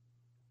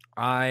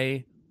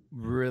I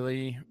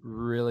really,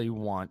 really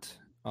want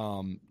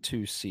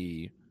to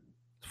see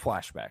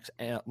flashbacks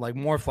and like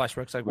more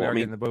flashbacks like we are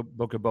in the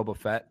Book of Boba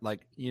Fett.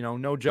 Like,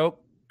 no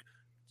joke,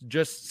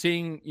 just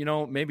seeing,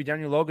 maybe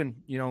Daniel Logan,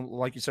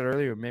 like you said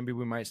earlier, maybe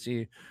we might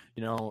see,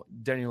 Daniel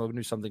Logan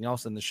do something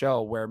else in the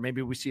show where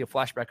maybe we see a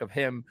flashback of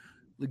him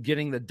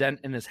getting the dent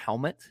in his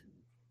helmet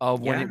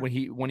of when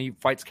he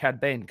fights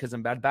Cad Bane, because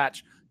in Bad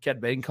Batch, Cad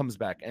Bane comes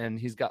back and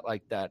he's got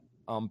like that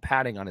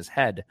padding on his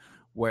head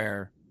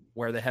where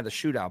they had the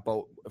shootout,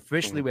 but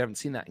officially we haven't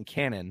seen that in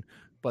canon.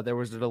 But there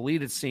was a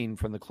deleted scene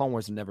from the Clone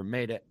Wars that never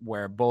made it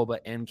where Boba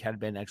and Cad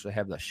Bane actually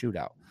have the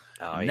shootout.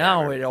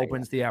 Now it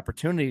opens the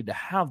opportunity to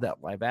have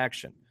that live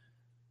action.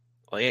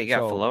 Well, yeah, you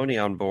got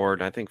Filoni on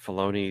board. I think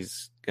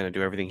Filoni's going to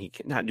do everything he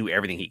can. Not do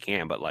everything he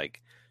can, but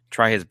like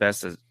try his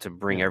best to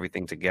bring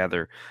everything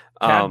together.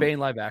 Cad Bane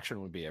live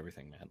action would be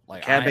everything, man.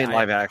 Like Cad Bane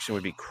live action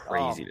would be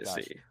crazy to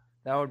see.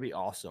 That would be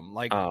awesome.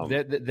 Like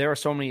there are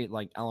so many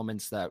like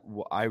elements that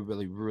I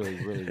really, really,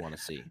 really want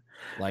to see,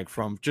 like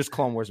from just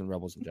Clone Wars and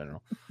Rebels in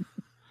general.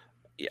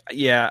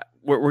 Yeah,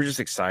 we're just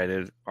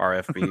excited.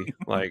 RFB,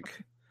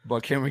 like.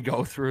 But can we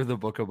go through the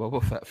Book of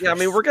Boba Fett first? Yeah, I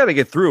mean, we're gonna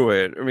get through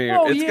it. I mean,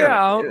 it's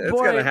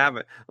gonna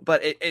happen.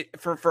 But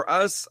for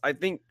us, I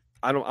think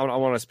I don't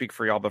want to speak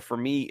for y'all, but for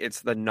me, it's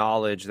the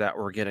knowledge that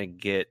we're gonna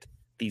get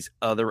these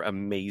other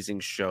amazing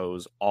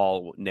shows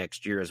all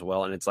next year as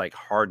well, and it's like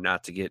hard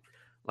not to get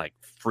like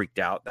freaked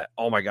out that,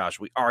 oh my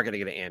gosh, we are gonna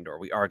get an Andor,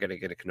 we are gonna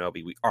get a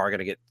Kenobi, we are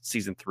gonna get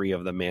season 3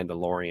 of The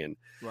Mandalorian,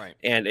 right?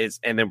 And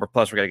then we're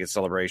gonna get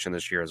Celebration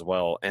this year as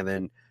well, and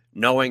then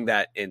knowing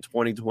that in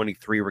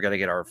 2023 we're going to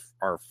get our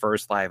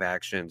first live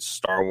action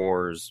Star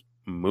Wars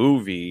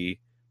movie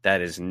that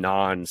is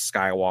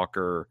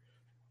non-Skywalker,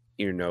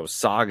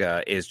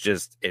 saga is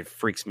just, it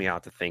freaks me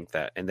out to think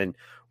that. And then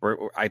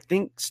I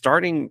think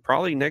starting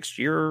probably next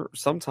year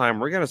sometime,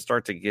 we're going to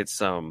start to get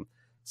some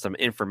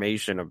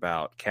information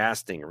about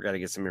casting. We're going to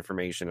get some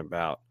information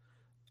about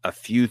a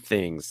few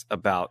things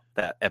about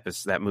that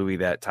episode, that movie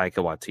that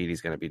Taika Waititi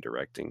is going to be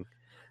directing.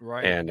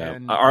 Right. And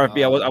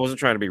RFB, I wasn't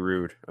trying to be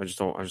rude. I just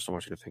don't want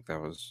you to think I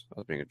was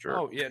being a jerk.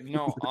 Oh yeah,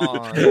 no,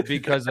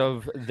 because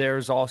of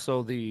there's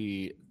also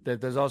the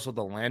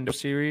Lando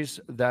series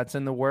that's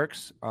in the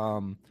works.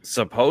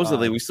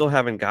 Supposedly, we still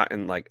haven't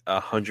gotten like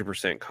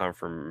 100%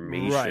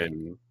 confirmation. Right.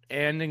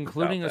 And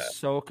including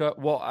Ahsoka.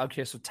 Well,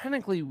 okay, so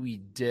technically we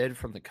did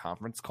from the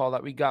conference call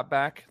that we got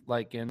back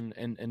like in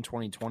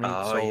 2020.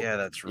 Oh, so, yeah,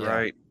 that's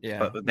right.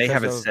 Yeah. But they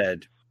haven't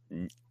said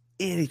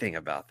anything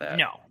about that.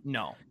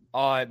 No.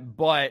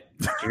 But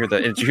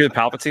did you hear the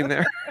Palpatine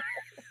there?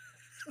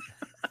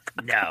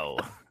 No.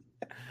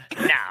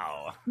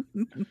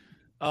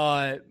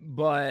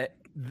 But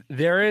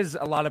there is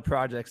a lot of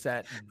projects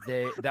that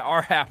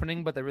are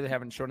happening, but they really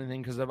haven't shown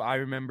anything. Because I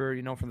remember,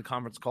 from the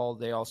conference call,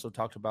 they also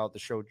talked about the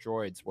show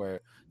Droids, where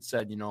it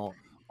said,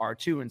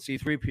 R2 and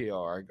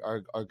C-3PO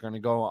are going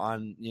to go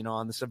on,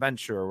 on this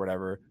adventure or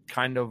whatever,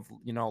 kind of,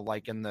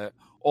 like in the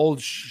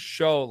old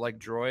show, like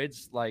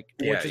Droids,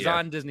 which is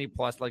on Disney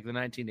Plus, like the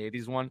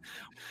 1980s one.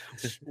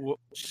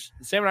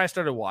 Sam and I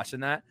started watching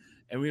that,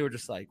 and we were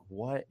just like,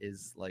 what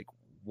is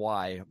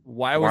why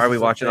are we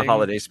watching the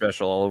holiday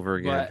special all over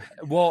again?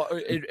 Well,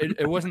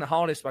 it wasn't the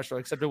holiday special,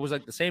 except it was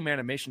like the same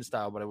animation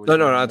style, but it was no,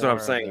 that's what I'm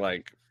saying.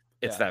 Like,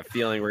 it's that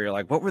feeling where you're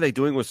like, what were they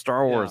doing with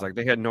Star Wars? Like,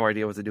 they had no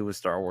idea what to do with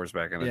Star Wars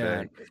back in the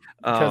day.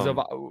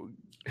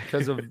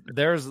 Because of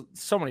there's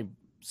so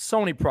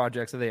many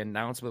projects that they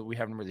announced but we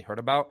haven't really heard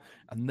about,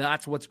 and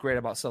that's what's great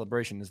about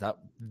Celebration, is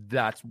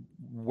that's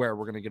where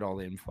we're gonna get all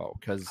the info.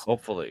 Because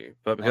hopefully,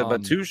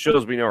 but 2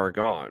 shows we know are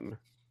gone.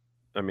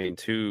 I mean,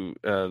 2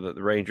 the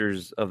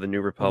Rangers of the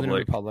New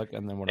Republic,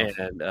 and then what else?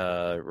 And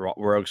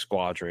Rogue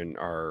Squadron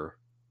are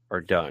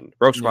done.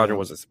 Rogue Squadron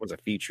was a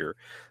feature;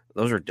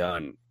 those are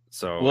done.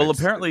 So, well,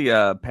 apparently,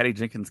 Patty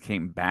Jenkins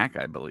came back.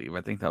 I believe.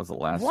 I think that was the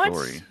last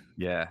story.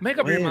 Yeah, make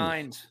up your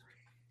mind.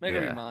 Make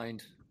up your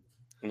mind.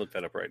 I'll look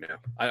that up right now.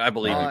 I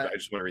believe it. I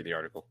just want to read the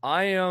article.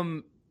 I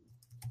am,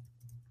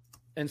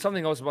 and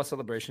something else about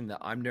Celebration that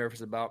I'm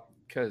nervous about,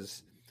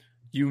 because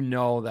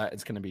that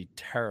it's going to be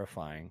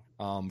terrifying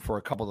for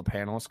a couple of the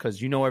panels,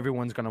 because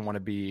everyone's going to want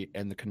to be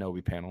in the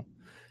Kenobi panel.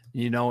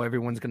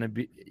 Everyone's going to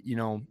be,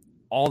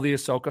 all the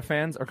Ahsoka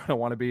fans are going to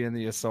want to be in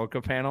the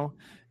Ahsoka panel.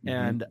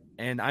 Mm-hmm.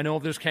 And I know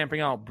if there's camping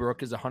out,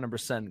 Brooke is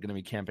 100% going to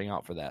be camping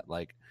out for that.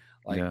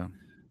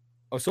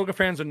 Ahsoka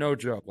fans are no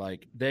joke.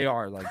 Like, they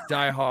are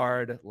die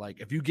hard. Like,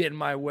 if you get in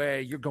my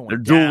way, you're going. They're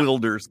dual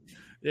wielders.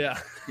 Yeah.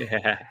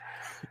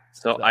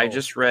 So I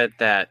just read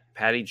that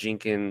Patty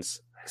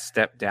Jenkins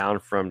stepped down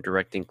from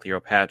directing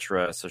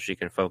Cleopatra so she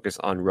can focus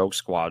on Rogue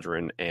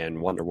Squadron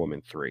and Wonder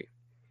Woman 3.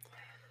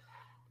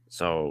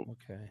 So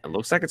It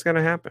looks like it's going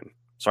to happen.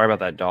 Sorry about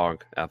that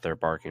dog out there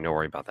barking. Don't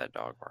worry about that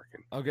dog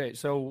barking. Okay,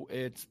 so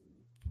it's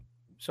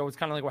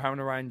kind of like what happened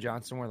to Rian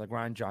Johnson, where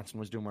Rian Johnson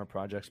was doing more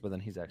projects, but then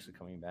he's actually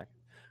coming back.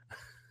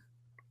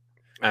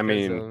 I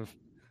mean,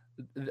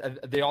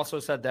 they also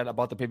said that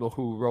about the people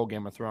who wrote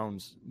Game of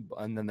Thrones,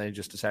 and then they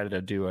just decided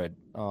to do it.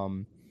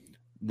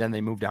 Then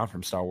they moved down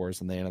from Star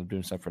Wars, and they ended up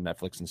doing stuff for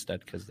Netflix instead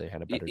because they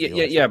had a better deal.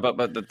 Yeah.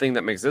 But the thing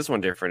that makes this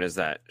one different is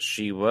that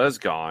she was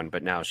gone,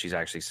 but now she's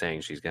actually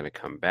saying she's going to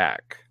come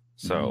back.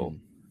 So.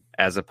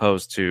 As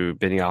opposed to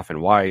Benioff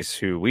and Weiss,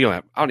 who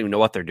I don't even know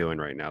what they're doing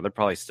right now. They're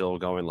probably still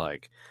going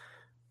like,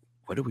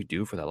 what did we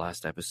do for the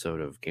last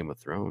episode of Game of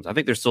Thrones? I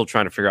think they're still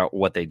trying to figure out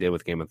what they did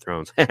with Game of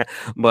Thrones.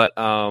 But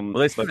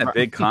they signed a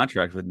big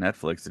contract with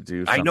Netflix to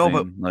do something. I know,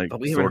 but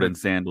we Sword and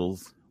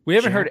Sandals. We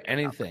haven't heard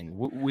anything.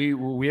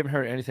 We haven't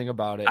heard anything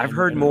about it. I've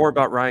heard more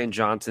about Rian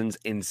Johnson's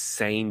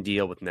insane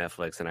deal with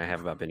Netflix than I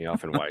have about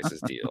Benioff and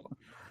Weiss's deal.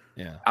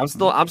 Yeah, I'm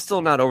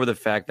still not over the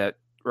fact that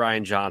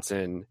Rian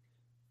Johnson,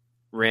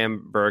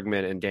 Ram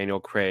Bergman, and Daniel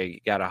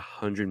Craig got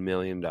 $100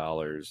 million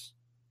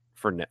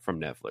from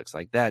Netflix.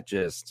 Like, that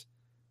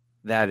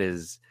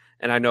is,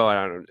 and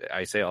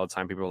I say all the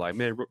time, people are like,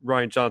 man,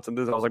 Rian Johnson,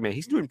 this. I was like, man,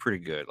 he's doing pretty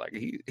good. Like,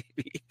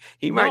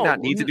 he might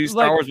not need to do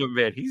Star Wars, but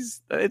man,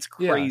 it's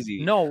crazy.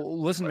 Yeah. No,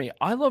 listen to me.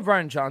 I love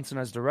Rian Johnson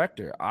as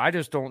director. I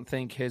just don't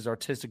think his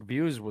artistic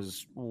views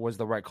was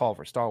the right call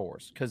for Star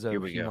Wars, because he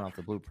went off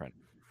the blueprint.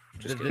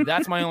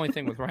 That's my only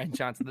thing with Rian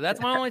Johnson.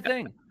 That's my only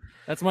thing.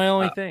 That's my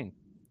only thing.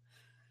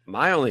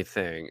 My only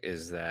thing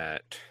is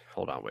that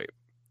hold on, wait.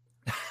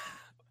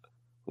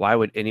 Why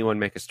would anyone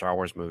make a Star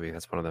Wars movie?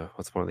 That's one of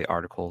the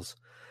articles.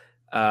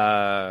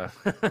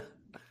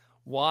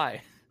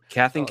 Why?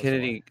 Kathleen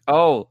Kennedy.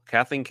 Oh,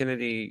 Kathleen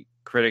Kennedy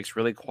critics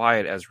really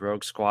quiet as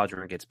Rogue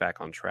Squadron gets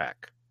back on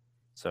track.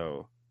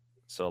 So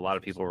a lot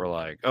of people were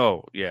like,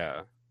 "Oh,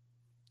 yeah."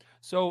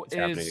 So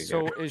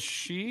is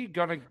she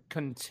gonna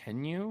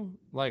continue?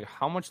 Like,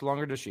 how much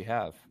longer does she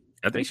have?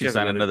 I think she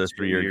signed another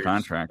 3-year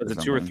contract. Was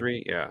it 2 or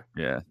 3? Yeah.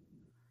 Yeah.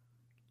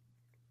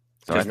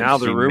 So now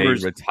the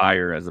rumors may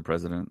retire as the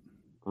president.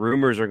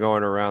 Rumors are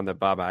going around that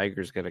Bob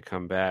Iger's going to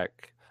come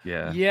back.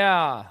 Yeah.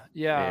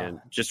 And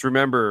just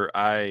remember,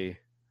 I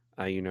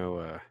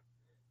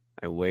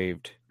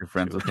waved. You're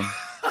friends with him?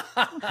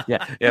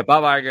 Yeah.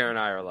 Bob Iger and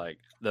I are like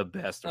the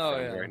best of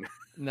friends right now.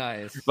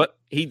 Nice. But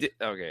he did.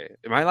 Okay.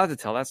 Am I allowed to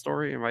tell that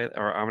story?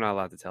 Or I'm not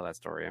allowed to tell that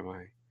story? Am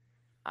I?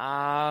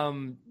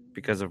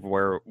 Because of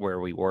where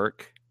we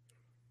work.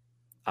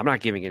 I'm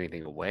not giving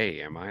anything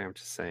away, am I? I'm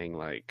just saying,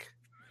 like,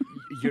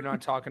 you're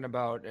not talking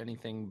about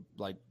anything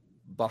like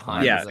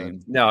behind. Yeah.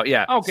 No.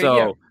 Yeah.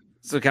 Okay.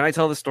 So can I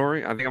tell the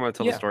story? I think I'm going to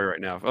tell the story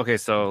right now. Okay.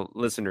 So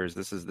listeners,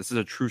 this is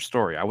a true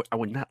story. I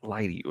would not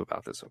lie to you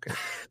about this. Okay.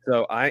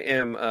 So I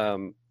am.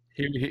 And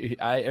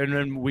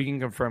then we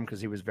can confirm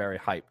because he was very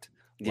hyped.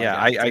 Yeah.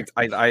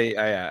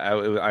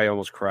 I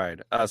almost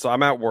cried. So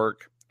I'm at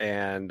work,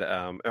 and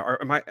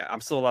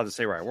I'm still allowed to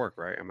say where I work,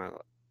 right? Am I?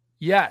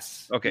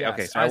 Yes. Okay. Yes.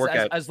 Okay. So I work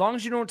as long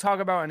as you don't talk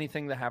about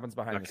anything that happens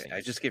behind the scenes.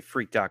 I just get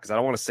freaked out because I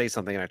don't want to say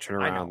something and I turn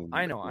around.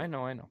 I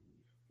know.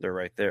 They're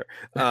right there.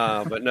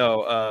 But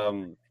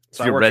no.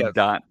 So your red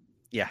dot.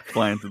 Yeah.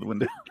 Flying through the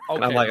window.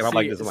 Okay. I'm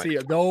like this. See,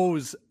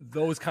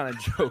 those kind of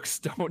jokes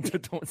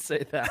don't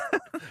say that.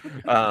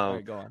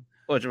 Right, go on.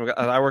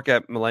 I work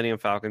at Millennium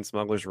Falcon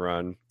Smuggler's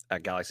Run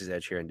at Galaxy's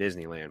Edge here in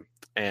Disneyland,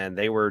 and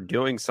they were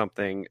doing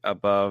something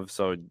above.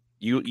 So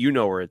you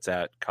know where it's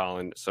at,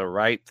 Colin. So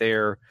right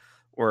there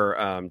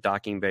where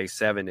Docking Bay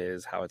 7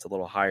 is, how it's a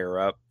little higher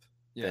up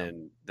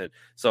than that.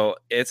 So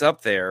it's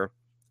up there,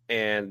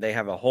 and they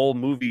have a whole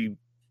movie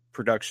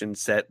production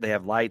set. They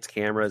have lights,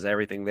 cameras,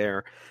 everything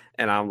there.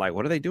 And I'm like,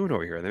 what are they doing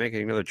over here? Are they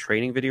making another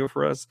training video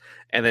for us?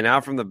 And then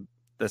out from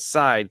the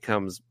side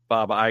comes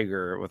Bob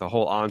Iger with a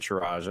whole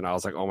entourage. And I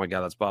was like, oh my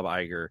God, that's Bob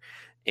Iger.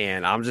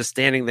 And I'm just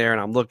standing there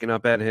and I'm looking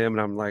up at him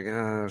and I'm like,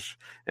 gosh.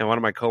 And one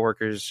of my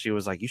coworkers, she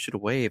was like, you should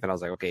wave. And I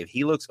was like, okay, if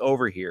he looks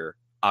over here,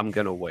 I'm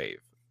going to wave.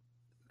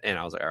 And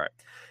I was like, all right.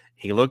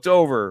 He looked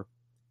over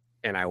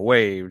and I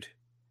waved.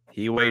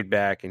 He waved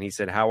back and he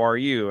said, how are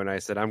you? And I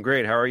said, I'm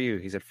great. How are you?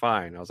 He said,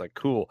 fine. I was like,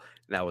 cool.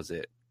 And that was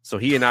it. So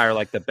he and I are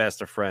like the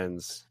best of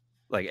friends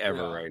like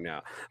ever right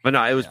now. But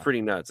no, it was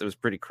pretty nuts. It was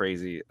pretty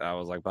crazy. I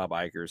was like, Bob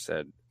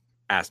Iger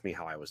asked me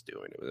how I was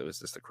doing. It was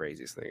just the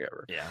craziest thing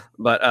ever. Yeah.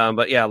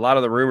 But yeah, a lot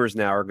of the rumors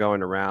now are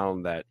going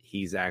around that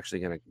he's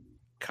actually going to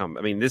come.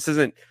 I mean, this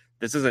isn't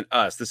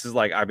us. This is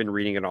like, I've been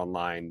reading it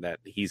online that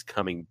he's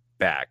coming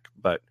back,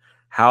 but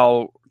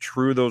how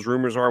true those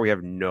rumors are, we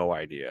have no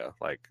idea.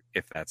 Like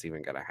if that's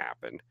even going to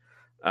happen.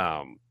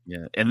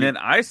 Yeah. And then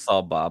I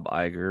saw Bob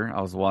Iger.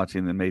 I was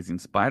watching The Amazing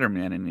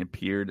Spider-Man and he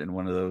appeared in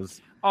one of those.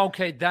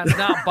 Okay, that's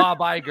not Bob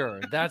Iger.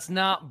 That's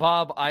not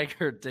Bob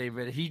Iger,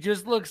 David. He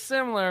just looks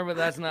similar, but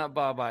that's not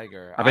Bob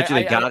Iger. I bet you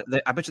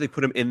I bet you they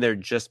put him in there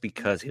just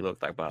because he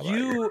looked like Bob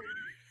Iger.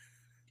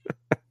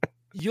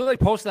 You like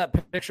posted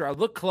that picture. I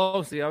looked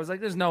closely. I was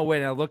like, there's no way.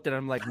 And I looked at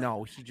him like,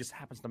 no, he just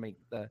happens to make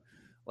the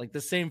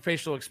same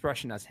facial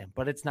expression as him,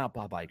 but it's not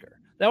Bob Iger.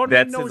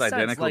 That's his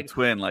identical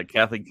twin. Like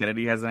Kathleen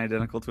Kennedy has an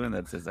identical twin.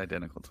 That's his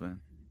identical twin.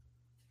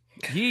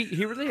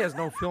 He really has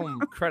no film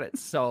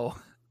credits, so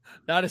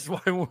that is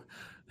why.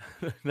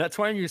 That's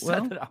why you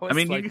said that. I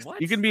mean, like,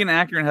 you can be an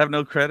actor and have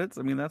no credits.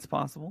 I mean, that's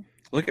possible.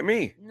 Look at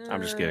me.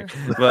 I'm just kidding.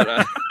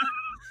 But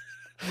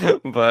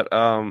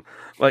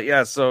but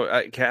yeah.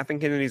 So Kathleen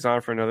Kennedy's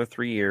on for another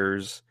 3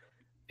 years.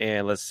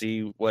 And let's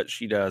see what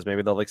she does.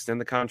 Maybe they'll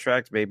extend the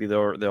contract. Maybe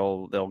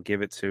they'll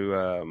give it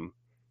to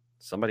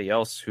somebody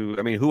else.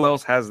 Who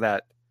else has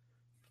that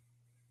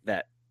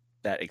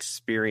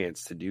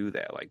experience to do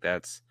that? Like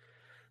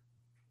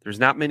there's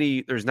not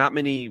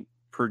many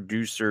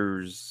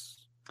producers.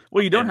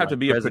 Well, you don't have to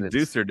be a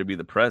producer to be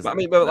the president. I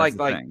mean, but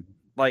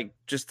like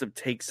just to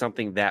take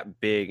something that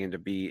big and to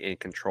be in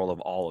control of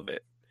all of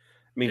it.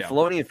 I mean,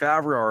 Filoni and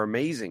Favreau are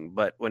amazing,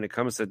 but when it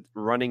comes to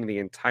running the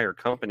entire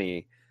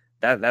company,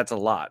 that's a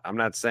lot. I'm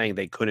not saying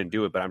they couldn't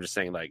do it, but I'm just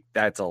saying like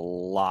that's a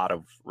lot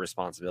of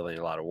responsibility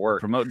and a lot of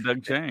work. Promote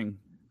Doug Chang.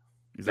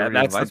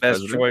 That's the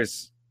best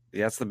choice.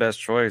 That's the best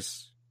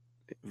choice.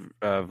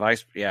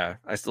 Vice. Yeah,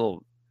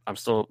 I'm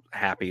still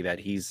happy that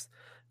he's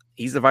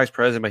the vice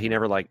president, but he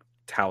never like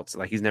touts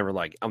like he's never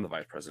like I'm the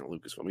vice president of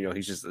Lucasfilm. You know,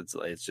 he's just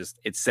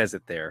it says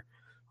it there,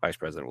 vice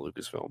president of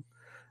Lucasfilm.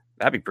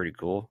 That'd be pretty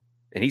cool.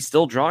 And he's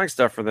still drawing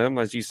stuff for them,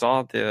 as you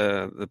saw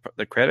the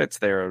credits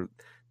there.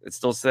 It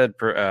still said,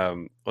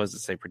 what does it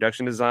say?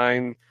 Production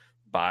design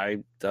by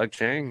Doug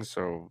Chang.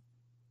 So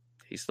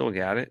he still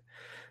got it.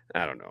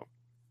 I don't know.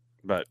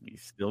 but he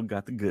still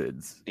got the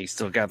goods. He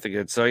still got the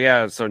goods. So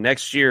yeah, so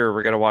next year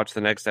we're gonna watch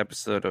the next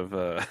episode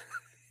of.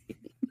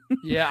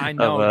 Yeah, I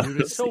know,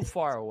 dude. It's so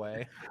far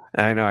away.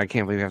 I know. I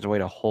can't believe we have to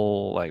wait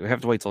we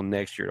have to wait till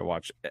next year to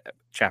watch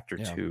chapter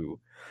 2.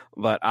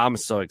 But I'm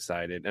so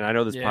excited, and I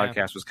know this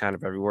podcast was kind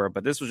of everywhere,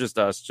 but this was just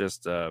us.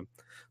 Just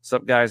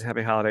sup, guys.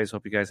 Happy holidays.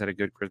 Hope you guys had a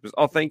good Christmas.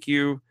 Oh, thank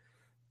you.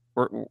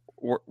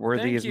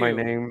 Worthy is my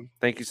name.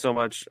 Thank you so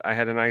much. I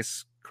had a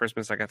nice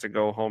Christmas. I got to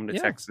go home to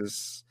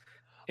Texas,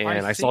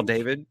 and I saw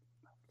David.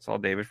 Saw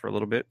David for a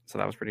little bit, so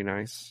that was pretty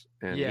nice.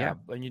 And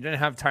but you didn't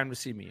have time to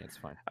see me. It's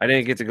fine. I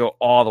didn't get to go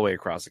all the way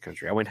across the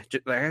country. I went.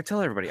 I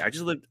tell everybody, I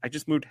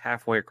just moved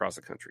halfway across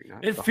the country.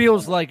 It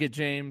feels like it,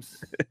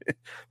 James.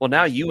 Well,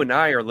 now you and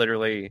I are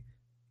literally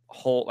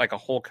a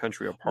whole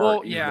country apart.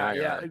 Well,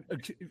 yeah.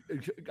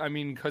 I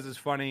mean, because it's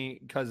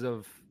funny because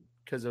of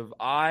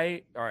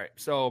I. All right,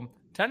 so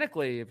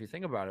technically, if you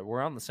think about it,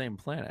 we're on the same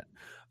planet.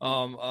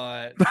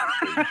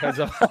 Because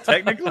of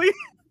technically.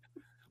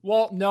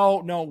 Well,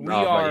 no, we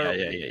are.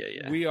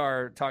 Yeah. We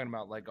are talking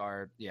about like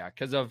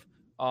because of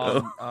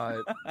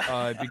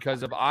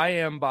because of I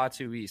am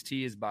Batu East,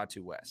 he is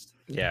Batu West.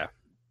 Yeah.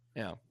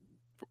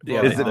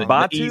 Is it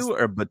Batu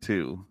or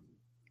Batu?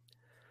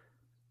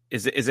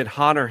 Is it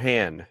Han or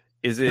Han?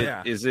 Is it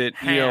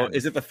Han.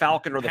 Is it the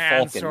Falcon or the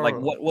Falcon? Like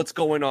what's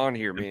going on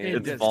here, man?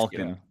 It's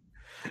Falcon.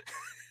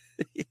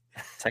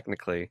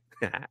 Technically.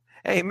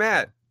 Hey,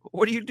 Matt.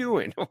 What are you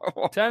doing?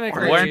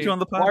 Technically, why aren't you on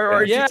the podcast? Why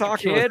aren't you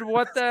talking? Kid,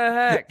 what the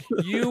heck?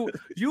 You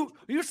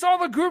saw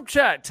the group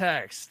chat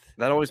text.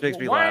 That always makes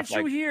me laugh. Why aren't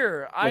you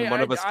here? When one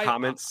of us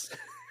comments,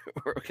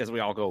 because we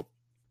all go,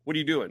 "What are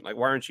you doing? Like,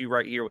 why aren't you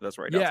right here with us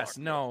right now?" Yes,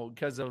 no,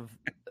 because of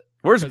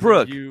where's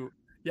Brooke?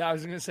 Yeah, I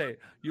was gonna say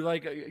you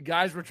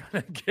guys were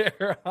trying to get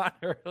her on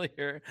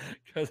earlier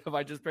because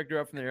I just picked her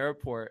up from the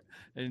airport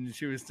and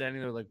she was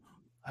standing there like,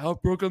 "I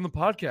helped Brooke on the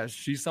podcast.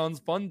 She sounds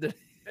fun today."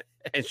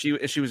 And she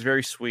was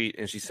very sweet,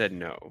 and she said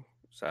no.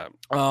 So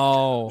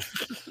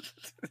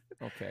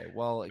okay.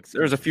 Well,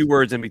 there was a few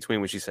words in between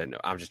when she said no.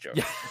 I'm just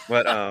joking,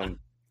 but no.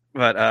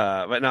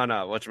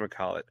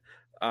 Whatchamacallit.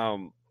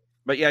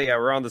 But yeah,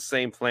 we're on the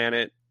same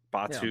planet.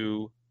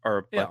 Batu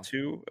or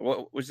Batu.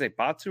 What would you say,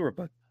 Batu or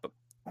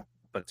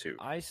Batu?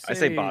 I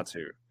say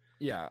Batu.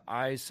 Yeah,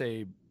 I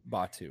say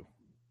Batu.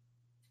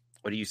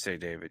 What do you say,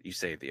 David? You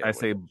say the. I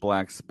say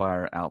Black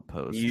Spire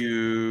Outpost.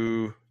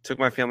 You took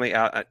my family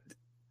out.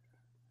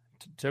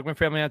 Took my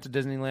family out to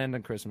Disneyland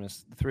on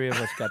Christmas. The three of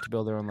us got to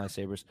build our own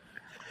lightsabers.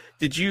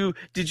 Did you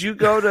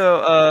go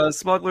to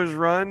Smuggler's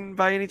Run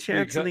by any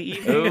chance in the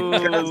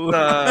evening?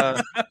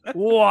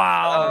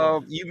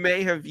 Wow! You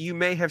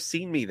may have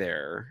seen me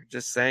there.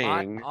 Just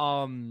saying.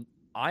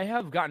 I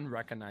have gotten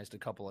recognized a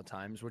couple of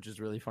times, which is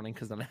really funny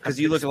because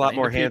you look a lot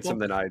more handsome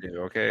than I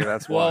do. Okay,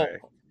 that's why.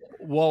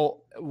 Well,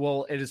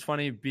 it is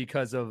funny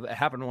because it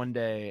happened one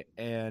day,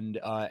 and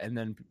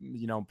then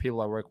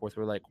people I work with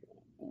were like,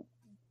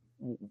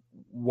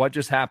 "What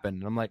just happened?"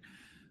 And I'm like,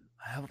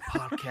 "I have a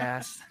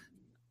podcast."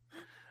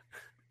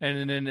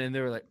 and then they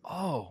were like,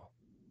 "Oh,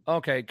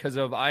 okay," because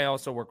I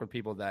also work with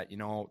people that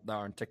that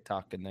are on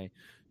TikTok and they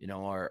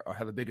or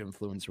have a big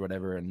influence or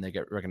whatever, and they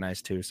get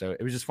recognized too. So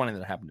it was just funny that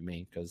it happened to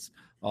me because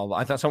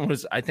I thought someone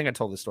was. I think I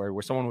told the story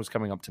where someone was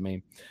coming up to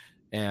me.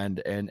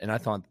 And I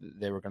thought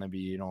they were going to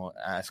be,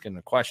 asking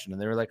a question,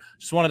 and they were like,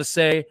 "Just wanted to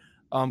say,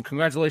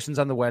 congratulations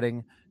on the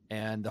wedding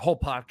and the whole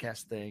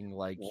podcast thing.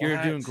 Like,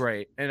 you're doing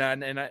great." And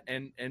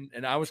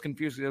I was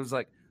confused. It was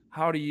like,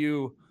 "How do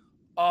you?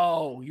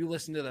 Oh, you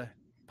listen to the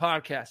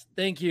podcast?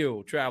 Thank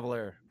you,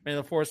 traveler. May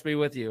the force be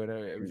with you." And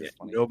it was just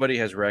funny. Nobody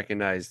has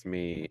recognized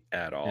me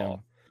at all.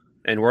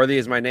 Yeah. And Worthy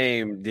is my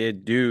name.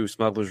 Did do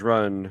Smuggler's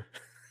Run?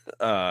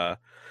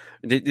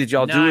 Did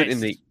y'all do it in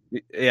the?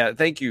 Yeah,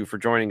 thank you for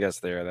joining us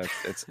there.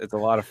 It's a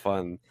lot of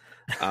fun.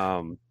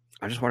 I'm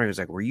just wondering,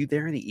 were you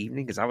there in the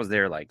evening? Because I was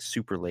there like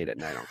super late at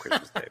night on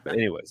Christmas Day. But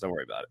anyways, don't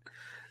worry about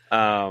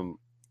it.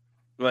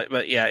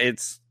 But yeah,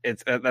 it's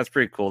that's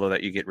pretty cool though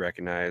that you get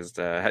recognized.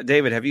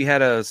 David, have you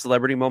had a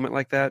celebrity moment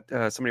like that?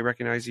 Somebody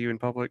recognize you in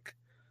public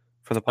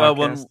for the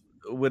podcast?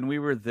 When we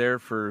were there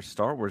for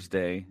Star Wars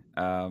Day,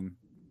 a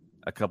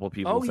couple of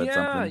people said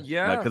something.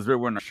 Yeah, because we were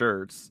wearing our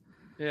shirts.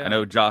 Yeah. I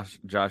know Josh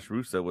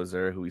Russo was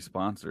there, who we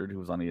sponsored, who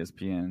was on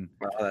ESPN.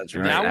 Oh, that's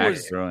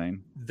right.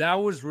 That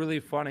was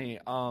really funny.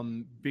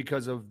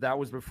 Because that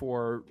was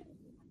before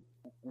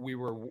we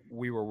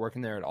were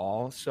working there at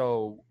all.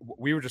 So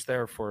we were just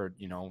there for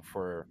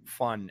for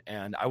fun.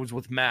 And I was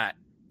with Matt,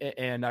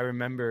 and I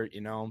remember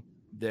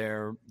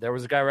there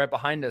was a guy right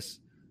behind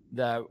us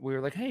that we were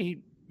like, "Hey,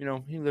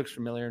 he looks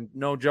familiar."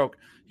 No joke.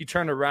 He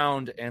turned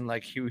around and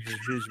he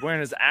was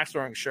wearing his Axe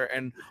Throwing shirt,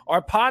 and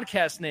our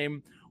podcast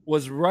name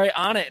was right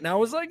on it, and I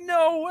was like,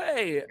 "No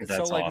way!"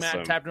 That's so awesome.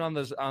 Matt tapped him on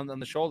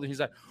the shoulder.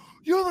 He's like,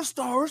 "You're the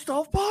Star Wars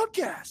Stuff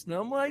podcast," and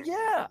I'm like,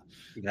 "Yeah."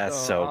 That's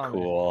so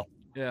cool.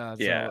 Yeah,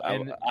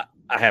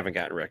 I haven't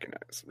gotten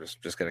recognized. I'm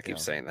just gonna keep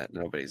saying that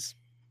nobody's.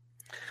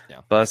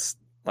 Bust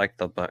like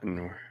the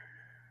button.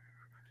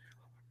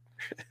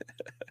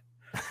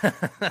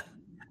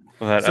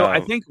 But, so I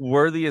think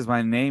Worthy Is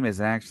My Name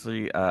is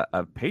actually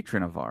a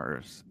patron of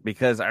ours,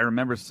 because I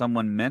remember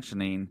someone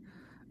mentioning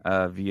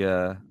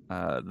via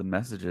the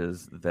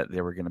messages that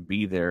they were going to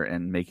be there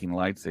and making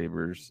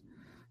lightsabers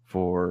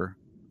for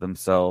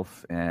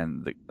themselves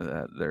and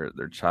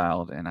their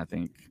child, and I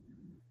think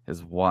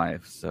his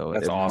wife. So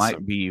That's it awesome.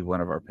 might be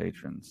one of our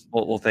patrons.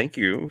 Well, thank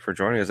you for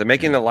joining us. And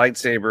making the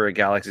lightsaber at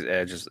Galaxy's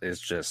Edge is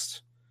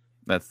just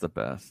that's the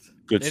best.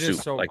 Good it soup. Is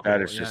so like cool.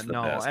 that is just the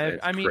best.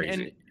 I mean,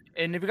 crazy.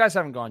 and if you guys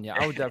haven't gone yet,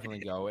 I would definitely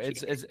go. It's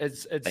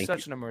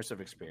such an immersive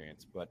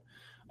experience. But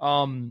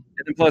and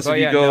plus,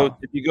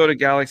 if you go to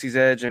Galaxy's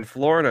Edge in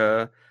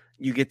Florida,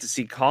 you get to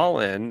see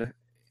Colin.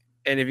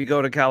 And if you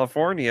go to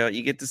California,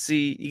 you get to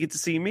see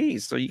me.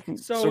 So you can.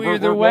 So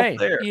either way,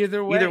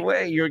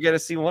 you're going to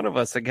see one of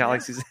us at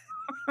Galaxy's.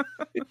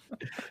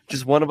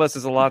 Just one of us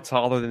is a lot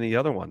taller than the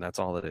other one. That's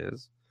all it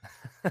is,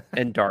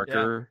 and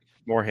darker,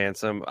 more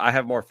handsome. I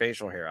have more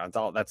facial hair.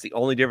 That's the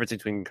only difference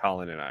between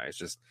Colin and I. It's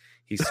just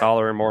he's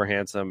taller and more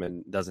handsome,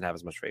 and doesn't have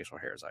as much facial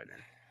hair as I do.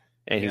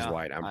 And he's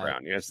white. I'm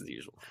brown. That's the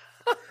usual.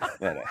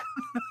 But,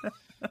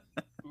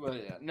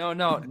 no.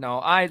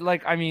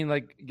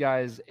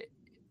 Guys,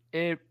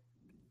 it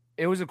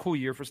was a cool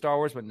year for Star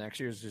Wars, but next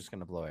year is just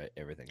gonna blow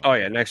everything up. Oh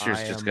yeah, next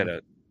year's just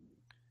gonna.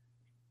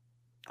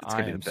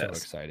 I am so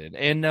excited,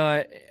 and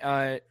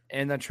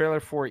the trailer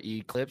for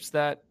Eclipse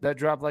that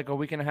dropped like a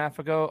week and a half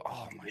ago.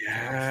 Oh my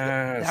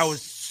gosh, that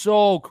was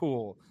so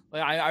cool.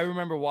 Like I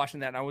remember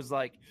watching that, and I was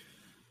like,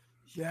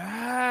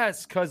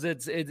 yes, because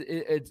it's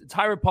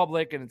High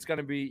Republic, and it's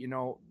gonna be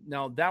now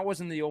that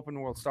wasn't the open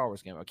world Star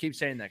Wars game. I keep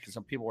saying that because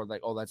some people are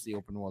like, oh, that's the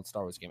open world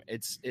Star Wars game.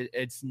 It's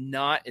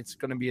not. It's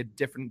gonna be a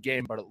different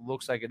game, but it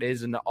looks like it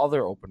is in the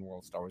other open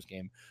world Star Wars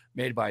game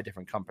made by a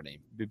different company,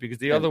 because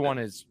the other one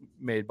is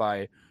made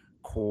by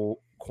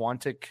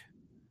Quantic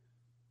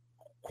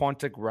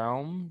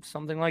Realm,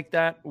 something like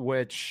that,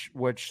 which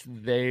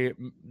they're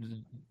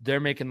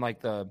making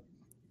like the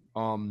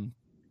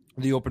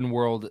open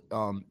world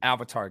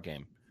Avatar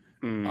game.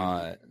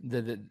 The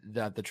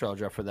trailer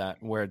draft for that,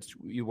 where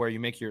you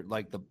make your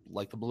like the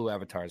blue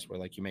avatars, where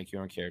like you make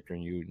your own character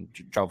and you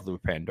travel through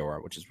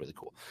Pandora, which is really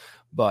cool.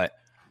 But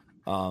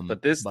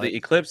the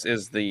Eclipse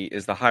is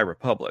the High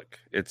Republic.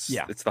 It's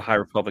the High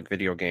Republic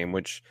video game,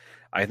 which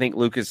I think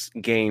Lucas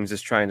Games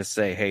is trying to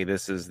say, hey,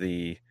 this is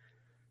the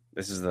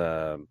what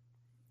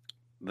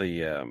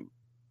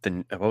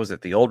was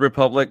it, the Old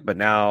Republic, but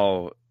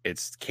now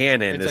it's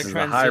canon. This is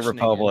the High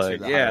Republic.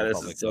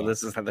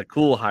 This is the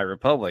cool High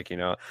Republic,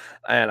 and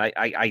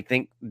I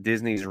think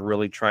Disney's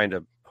really trying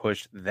to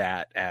push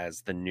that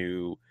as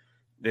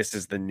this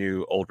is the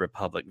new Old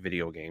Republic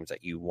video games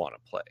that you want to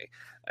play.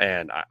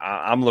 And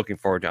I'm looking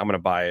forward to it. I'm going to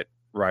buy it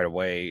right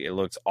away. It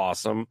looks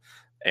awesome.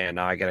 And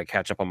now I got to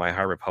catch up on my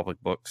High Republic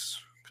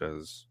books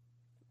because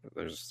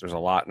there's a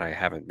lot and I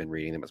haven't been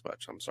reading them as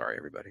much. I'm sorry,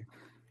 everybody.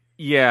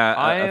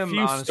 Yeah, a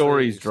few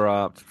stories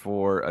dropped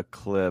for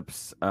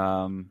Eclipse.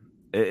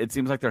 It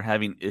seems like they're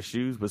having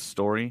issues with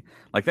story.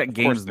 Like that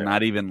game's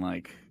not even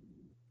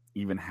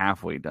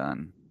halfway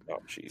done. Oh,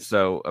 geez.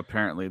 So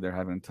apparently they're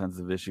having tons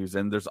of issues.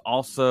 And there's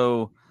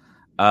also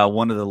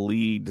one of the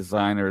lead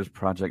designers,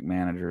 project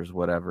managers,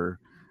 whatever.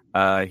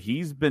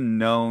 He's been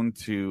known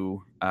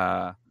to,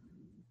 I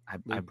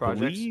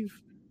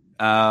believe.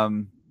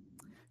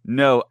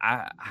 No,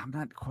 I'm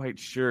not quite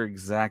sure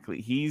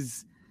exactly.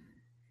 He's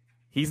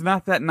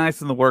not that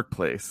nice in the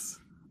workplace.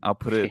 I'll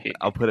put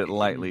it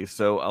lightly.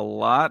 So a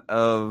lot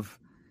of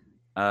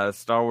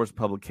Star Wars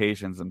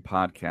publications and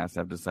podcasts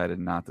have decided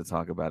not to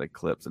talk about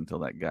Eclipse until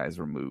that guy's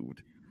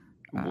removed.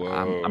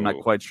 I'm not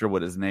quite sure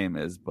what his name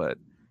is, but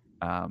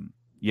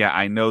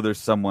I know there's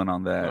someone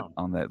on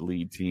that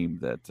lead team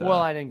that. Well,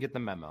 I didn't get the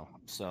memo,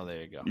 so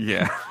there you go.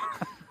 Yeah,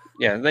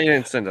 yeah, they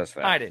didn't send us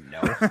that. I didn't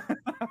know.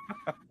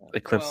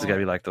 Eclipse is gonna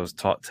be like those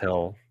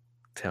Telltale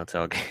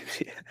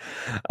games.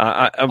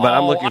 But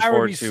I'm looking forward to. I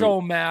would be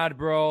so mad,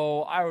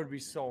 bro. I would be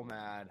so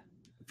mad.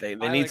 They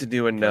need to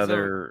do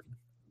another.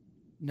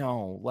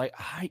 No, like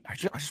I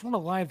just want a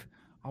live.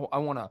 I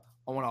want an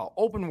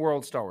open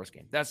world Star Wars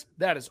game.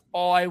 That is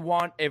all I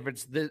want. If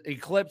it's the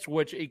Eclipse,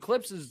 which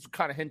Eclipse is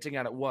kind of hinting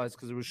at it was,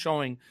 because it was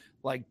showing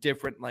like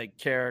different like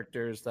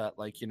characters that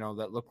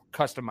that look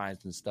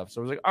customized and stuff.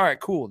 So I was like, all right,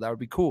 cool, that would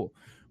be cool.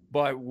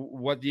 But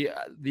what the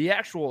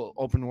actual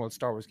open world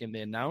Star Wars game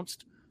they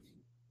announced,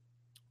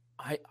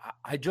 I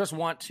just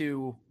want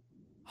to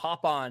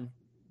hop on,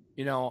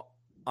 on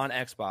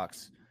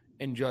Xbox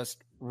and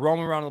just roam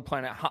around the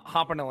planet,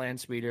 hop on a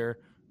land speeder,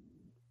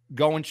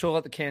 go and chill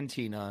at the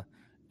cantina,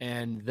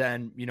 and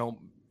then,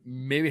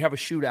 maybe have a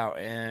shootout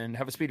and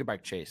have a speeder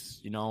bike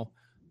chase,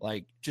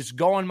 like just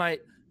go on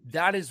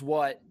that is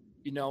what,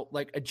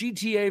 like a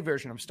GTA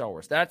version of Star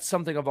Wars. That's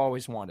something I've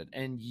always wanted.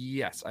 And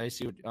yes, I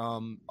see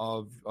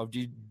of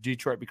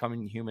Detroit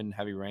becoming human,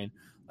 Heavy Rain,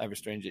 Life is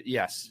Strange.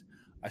 Yes,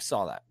 I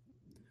saw that,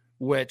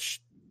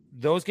 which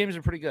those games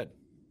are pretty good.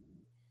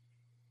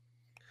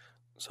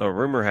 So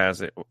rumor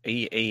has it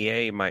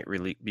EA might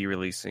be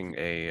releasing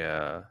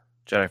a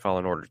Jedi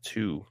Fallen Order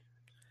 2.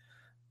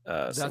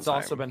 That's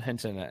also been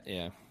hinted at,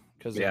 yeah.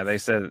 Because they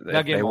said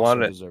that game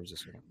also deserves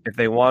this. If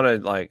they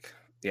wanted, like,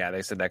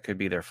 they said that could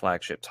be their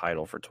flagship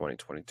title for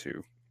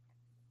 2022.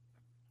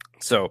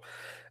 So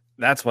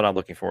that's what I'm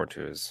looking forward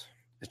to is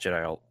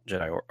Jedi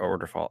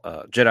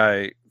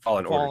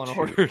Fallen Order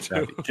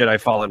 2. Jedi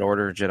Fallen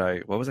Order.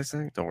 Jedi. What was I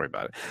saying? Don't worry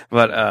about it.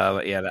 But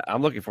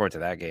I'm looking forward to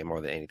that game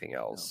more than anything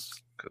else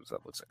because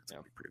that looks like it's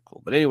gonna be pretty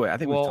cool. But anyway, I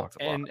think we've talked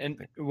about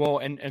and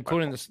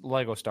including this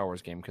Lego Star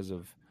Wars game because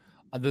of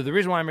the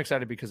reason why I'm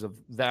excited because of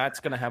that's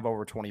gonna have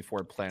over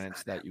 24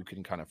 planets that you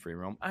can kind of free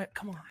roam.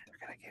 Come on, they're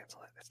gonna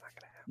cancel it. That's not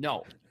gonna happen.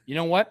 No, you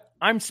know what?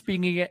 I'm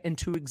speaking it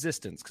into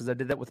existence because I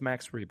did that with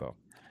Max Rebo.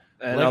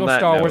 And Lego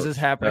Star Wars is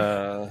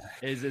happening.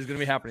 Is going to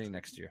be happening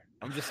next year.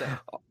 I'm just saying.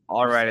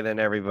 All righty then,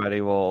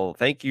 everybody. Well,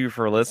 thank you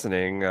for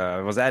listening.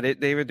 Was that it,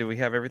 David? Did we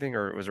have everything,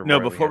 or was there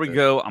no? Before we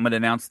go, I'm going to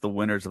announce the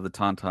winners of the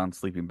Tauntaun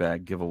sleeping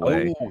bag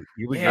giveaway. Oh,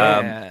 here we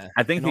go.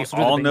 I think they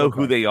all know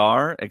who they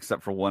are,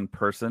 except for one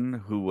person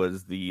who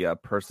was the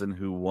person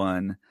who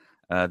won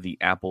the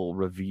Apple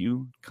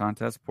review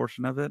contest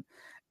portion of it,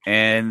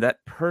 and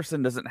that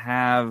person doesn't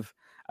have.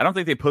 I don't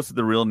think they posted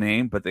the real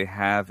name, but they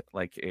have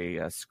like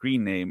a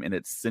screen name, and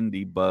it's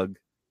Cindy Bug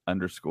 _.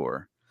 And the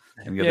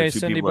other two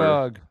Cindy people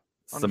Bug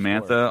are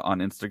Samantha on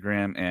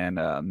Instagram and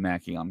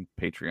Mackie on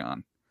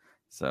Patreon.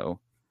 So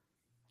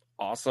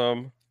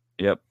awesome!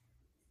 Yep,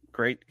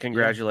 great!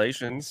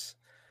 Congratulations!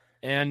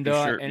 Yeah. And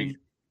oh,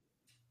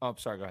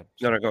 sorry. Go ahead.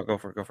 No, go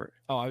for it.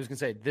 Oh, I was gonna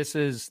say this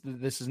is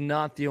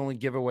not the only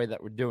giveaway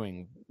that we're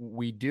doing.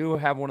 We do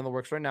have one in the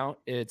works right now.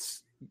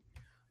 It's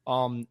posted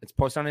on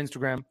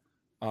Instagram.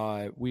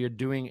 We are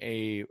doing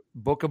a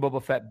Book of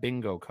Boba Fett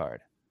bingo card.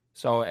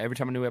 So every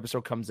time a new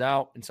episode comes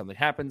out and something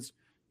happens,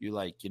 you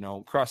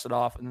cross it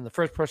off, and then the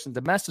first person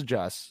to message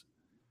us,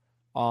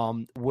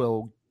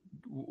 who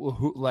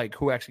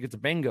actually gets a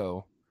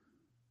bingo,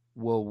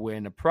 will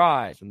win a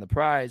prize, and the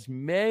prize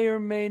may or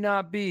may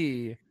not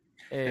be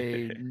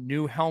a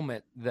new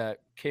helmet that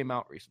came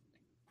out recently.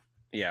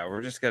 Yeah,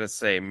 we're just gonna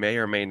say may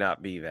or may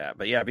not be that,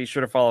 but yeah, be sure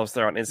to follow us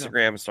there on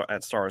Instagram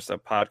at Star Wars Stuff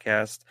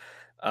Podcast.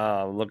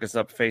 Look us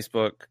up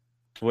Facebook,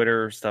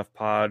 Twitter, Stuff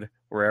Pod.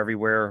 We're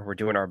everywhere. We're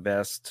doing our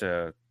best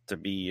to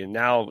be. And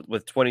now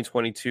with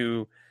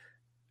 2022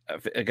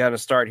 gonna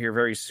start here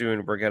very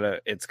soon, we're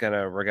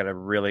gonna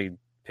really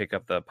pick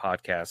up the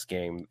podcast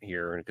game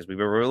here because we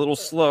were a little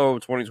slow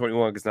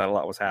 2021 because not a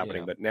lot was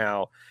happening, but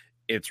now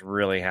it's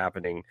really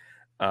happening.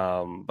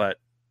 But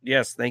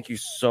yes, thank you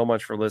so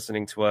much for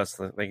listening to us.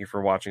 Thank you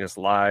for watching us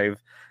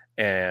live,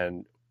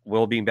 and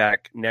we'll be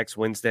back next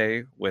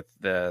Wednesday with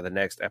the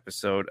next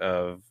episode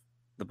of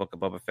the Book of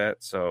Boba Fett.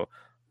 So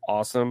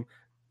awesome.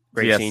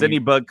 Great. So Sydney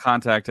Bug,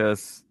 contact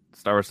us,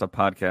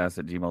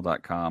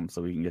 StarWarsStuffPodcast@gmail.com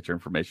so we can get your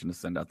information to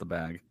send out the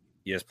bag.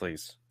 Yes,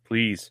 please.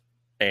 Please.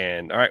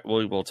 And all right,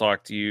 we'll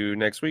talk to you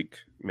next week.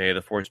 May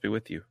the Force be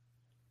with you.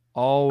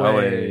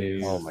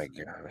 Always. Oh my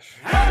gosh.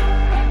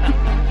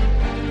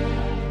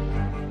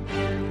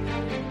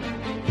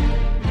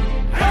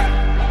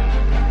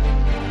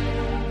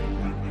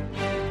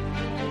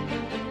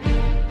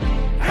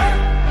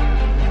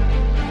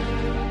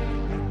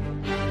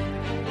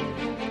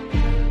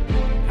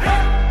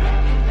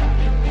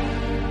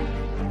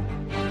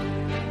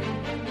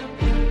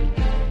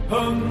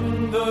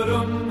 hum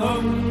dum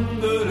dum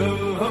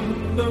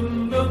dum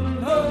dum dum